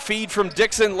dribble off the feed from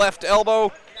Dixon, left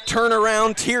elbow, turn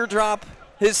around, teardrop,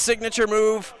 his signature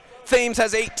move. Thames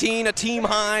has 18, a team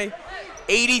high.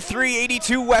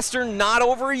 83-82 Western, not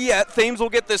over yet. Thames will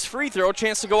get this free throw,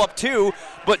 chance to go up 2,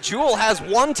 but Jewell has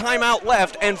 1 timeout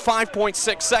left and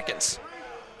 5.6 seconds.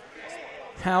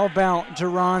 How about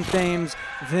Jerron Thames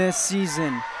this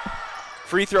season?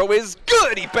 Free throw is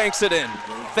good. He banks it in.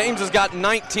 Thames has got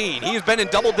 19. He's been in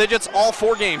double digits all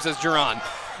 4 games as Jerron.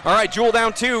 All right, Jewell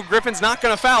down 2. Griffin's not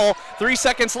going to foul. 3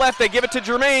 seconds left. They give it to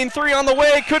Jermaine. 3 on the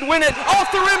way. Could win it.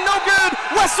 Off the rim. No good.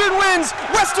 Western wins.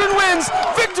 Western wins.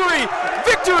 Victory.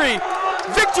 Victory.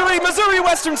 Victory. Missouri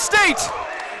Western State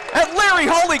at Larry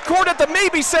Hawley Court at the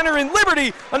Mabee Center in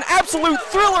Liberty. An absolute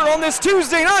thriller on this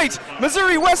Tuesday night.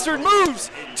 Missouri Western moves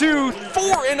to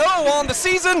 4-0 on the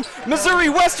season. Missouri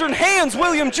Western hands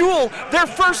William Jewell their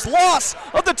first loss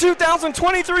of the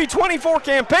 2023-24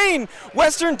 campaign.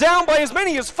 Western down by as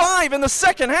many as 5 in the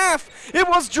second half. It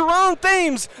was Jerron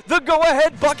Thames, the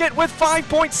go-ahead bucket with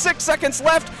 5.6 seconds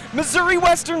left. Missouri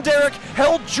Western, Derek,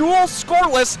 held Jewell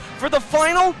scoreless for the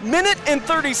final minute and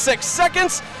 36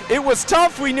 seconds. It was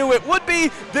tough. We knew it would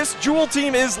be. This Jewell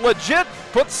team is legit,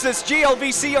 puts this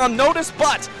GLVC on notice,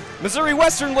 but Missouri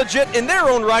Western legit in their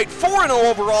own right, 4-0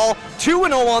 overall,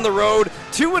 2-0 on the road,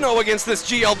 2-0 against this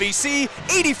GLVC,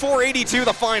 84-82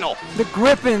 the final. The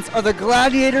Griffins are the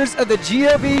gladiators of the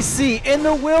GLVC. In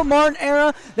the Will Martin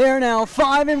era, they are now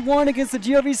 5-1 against the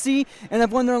GLVC and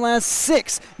have won their last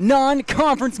 6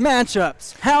 non-conference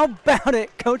matchups. How about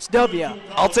it, Coach W?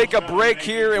 I'll take a break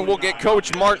here and we'll get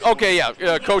Coach Martin. Okay,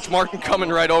 yeah, Coach Martin coming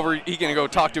right over. He's going to go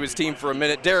talk to his team for a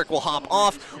minute. Derek will hop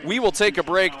off. We will take a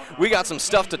break. We got some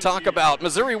stuff to talk talk about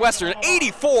Missouri Western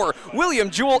 84, William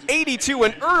Jewell 82,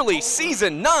 an early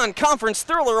season non-conference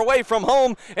thriller away from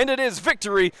home, and it is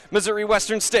victory Missouri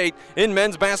Western State in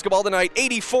men's basketball tonight,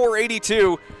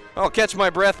 84-82. I'll catch my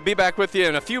breath, be back with you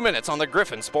in a few minutes on the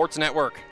Griffin Sports Network.